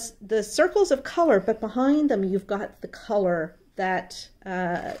the circles of color, but behind them you've got the color that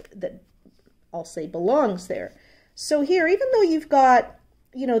that I'll say belongs there. So here, even though you've got,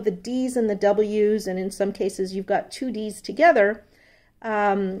 the D's and the W's, and in some cases you've got two D's together,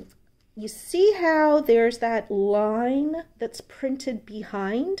 you see how there's that line that's printed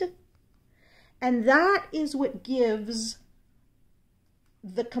behind? And that is what gives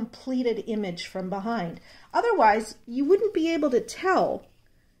the completed image from behind. Otherwise, you wouldn't be able to tell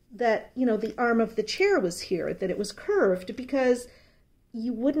that, the arm of the chair was here, that it was curved, because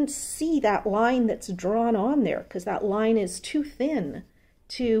you wouldn't see that line that's drawn on there, because that line is too thin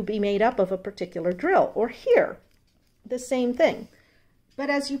to be made up of a particular drill. Or here, the same thing.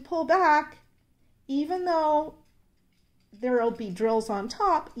 But as you pull back, even though there'll be drills on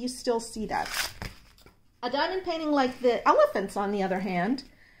top, you still see that. A diamond painting like the elephants, on the other hand,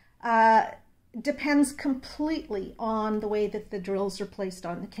 depends completely on the way that the drills are placed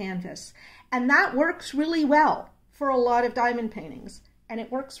on the canvas. And that works really well for a lot of diamond paintings. And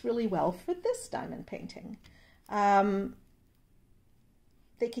it works really well for this diamond painting. They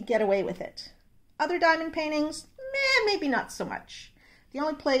could get away with it. Other diamond paintings, maybe not so much. The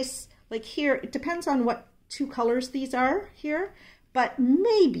only place, like here, it depends on what two colors these are here, but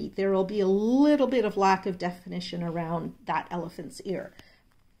maybe there will be a little bit of lack of definition around that elephant's ear.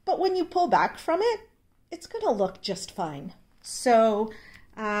 But when you pull back from it, it's going to look just fine. So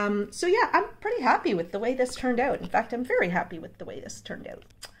yeah, I'm pretty happy with the way this turned out. In fact, I'm very happy with the way this turned out.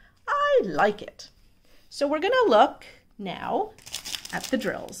 I like it. So we're going to look now at the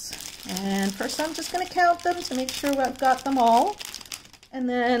drills. And first I'm just going to count them to make sure I've got them all. And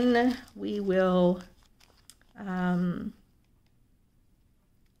then we will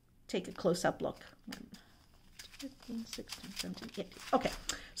take a close-up look. 15, 16, 17, 18. Okay,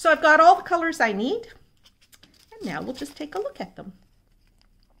 so I've got all the colors I need. And now we'll just take a look at them.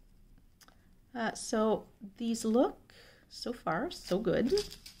 So these look, so far, so good.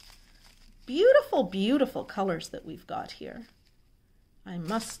 Beautiful, beautiful colors that we've got here, I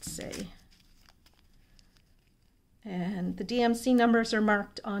must say. And the DMC numbers are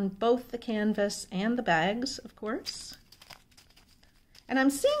marked on both the canvas and the bags, of course. And I'm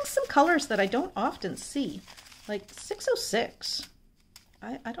seeing some colors that I don't often see, like 606.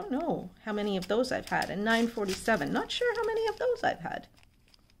 I don't know how many of those I've had, and 947. Not sure how many of those I've had.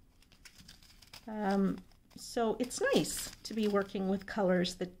 So it's nice to be working with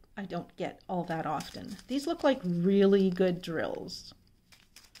colors that I don't get all that often. These look like really good drills.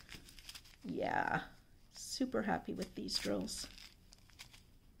 Yeah, super happy with these drills.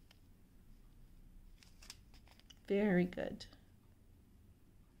 Very good.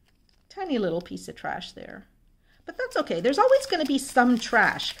 Tiny little piece of trash there. But that's okay. There's always going to be some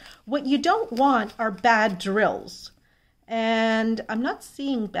trash. What you don't want are bad drills. And I'm not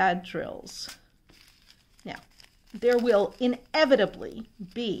seeing bad drills. Now, there will inevitably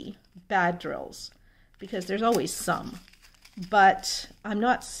be bad drills because there's always some. But I'm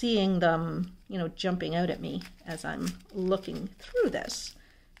not seeing them, jumping out at me as I'm looking through this.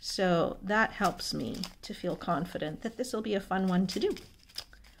 So that helps me to feel confident that this will be a fun one to do.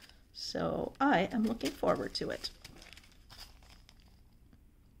 So I am looking forward to it.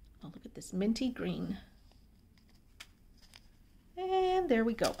 Oh, look at this minty green. And there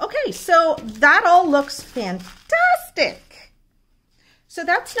we go. Okay, so that all looks fantastic. So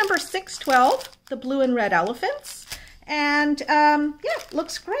that's number 612, the blue and red elephants. And yeah,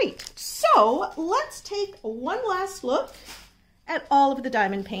 looks great. So let's take one last look at all of the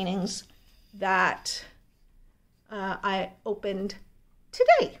diamond paintings that I opened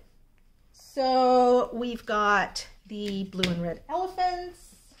today. So we've got the blue and red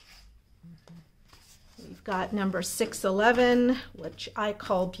elephants. We've got number 611, which I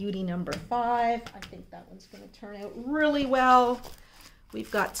call beauty number 5. I think that one's going to turn out really well. We've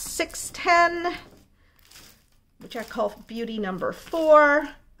got 610, which I call beauty number 4.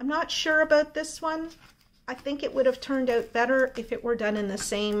 I'm not sure about this one. I think it would have turned out better if it were done in the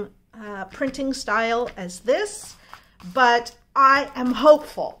same printing style as this, but I am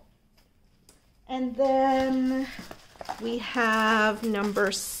hopeful. And then we have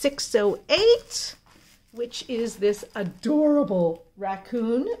number 608, which is this adorable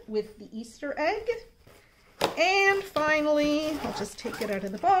raccoon with the Easter egg. And finally, I'll just take it out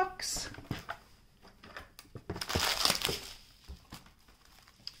of the box.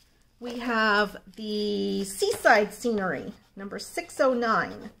 We have the seaside scenery, number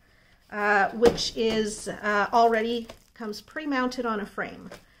 609, which is already comes pre-mounted on a frame.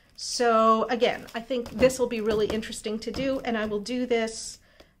 So again, I think this will be really interesting to do, and I will do this,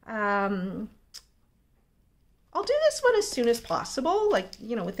 I'll do this one as soon as possible, like,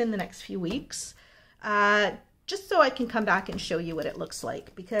 you know, within the next few weeks, just so I can come back and show you what it looks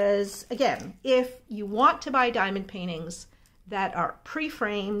like. Because again, if you want to buy diamond paintings that are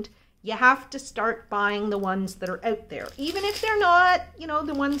pre-framed, you have to start buying the ones that are out there. Even if they're not, you know,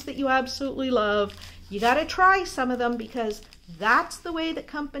 the ones that you absolutely love, you got to try some of them, because that's the way that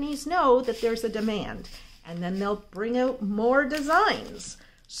companies know that there's a demand. And then they'll bring out more designs.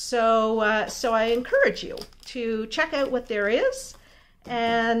 So, so I encourage you to check out what there is,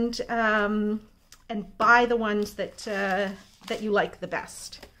 and buy the ones that that you like the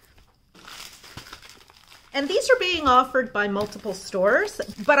best. And these are being offered by multiple stores,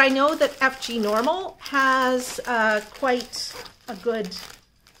 but I know that FGNORMAL has quite a good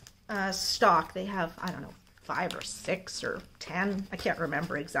stock. They have, I don't know, 5 or 6 or 10. I can't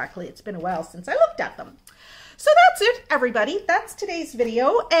remember exactly. It's been a while since I looked at them. So that's it, everybody. That's today's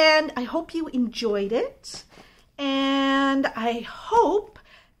video, and I hope you enjoyed it. And I hope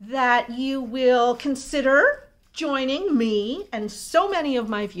that you will consider joining me and so many of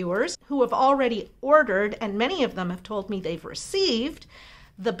my viewers who have already ordered, and many of them have told me they've received,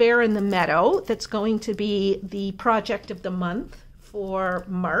 the Bear in the Meadow. That's going to be the project of the month for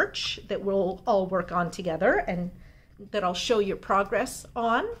March that we'll all work on together, and that I'll show you progress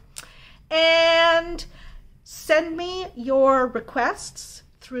on. And send me your requests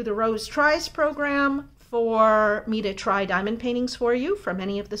through the Rose Tries program for me to try diamond paintings for you from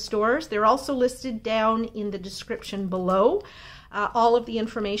any of the stores. They're also listed down in the description below, all of the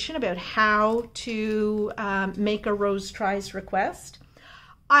information about how to make a Rose Tries request.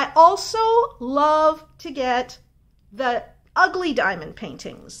 I also love to get the ugly diamond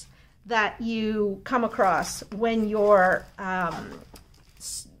paintings that you come across when you're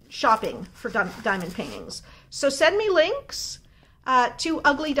shopping for diamond paintings. So send me links to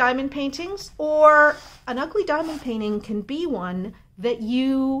ugly diamond paintings, or an ugly diamond painting can be one that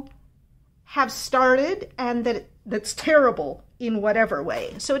you have started and that's terrible in whatever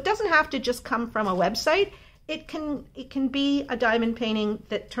way. So it doesn't have to just come from a website. It can be a diamond painting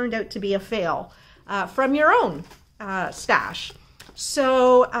that turned out to be a fail from your own stash.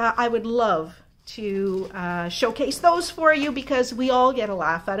 So I would love to showcase those for you, because we all get a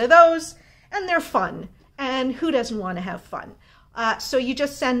laugh out of those, and they're fun, and who doesn't want to have fun? So you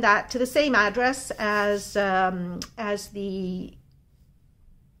just send that to the same address as the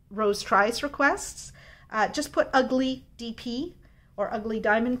Rose Tries requests. Just put ugly DP or ugly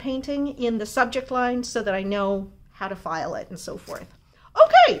diamond painting in the subject line so that I know how to file it and so forth.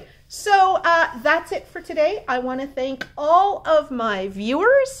 Okay, so that's it for today. I want to thank all of my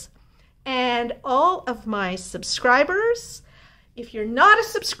viewers and all of my subscribers. If you're not a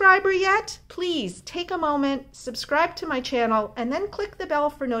subscriber yet, please take a moment, subscribe to my channel, and then click the bell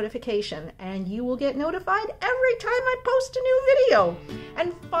for notification, and you will get notified every time I post a new video.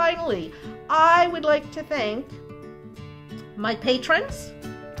 And finally, I would like to thank my patrons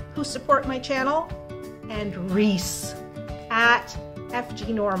who support my channel, and Reese at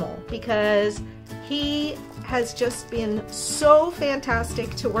FGNORMAL, because he has just been so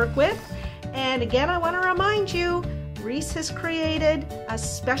fantastic to work with. And again, I want to remind you, Reese has created a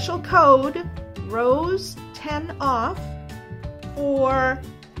special code, ROSE10OFF, for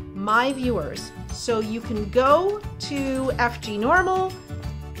my viewers. So you can go to FGNORMAL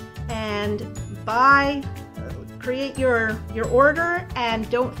and create your order, and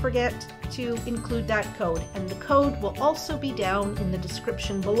don't forget to include that code. And the code will also be down in the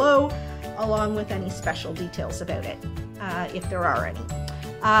description below, along with any special details about it, if there are any.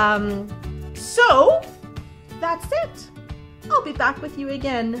 So that's it. I'll be back with you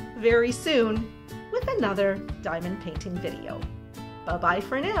again very soon. with another diamond painting video. Bye-bye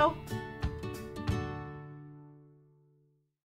for now.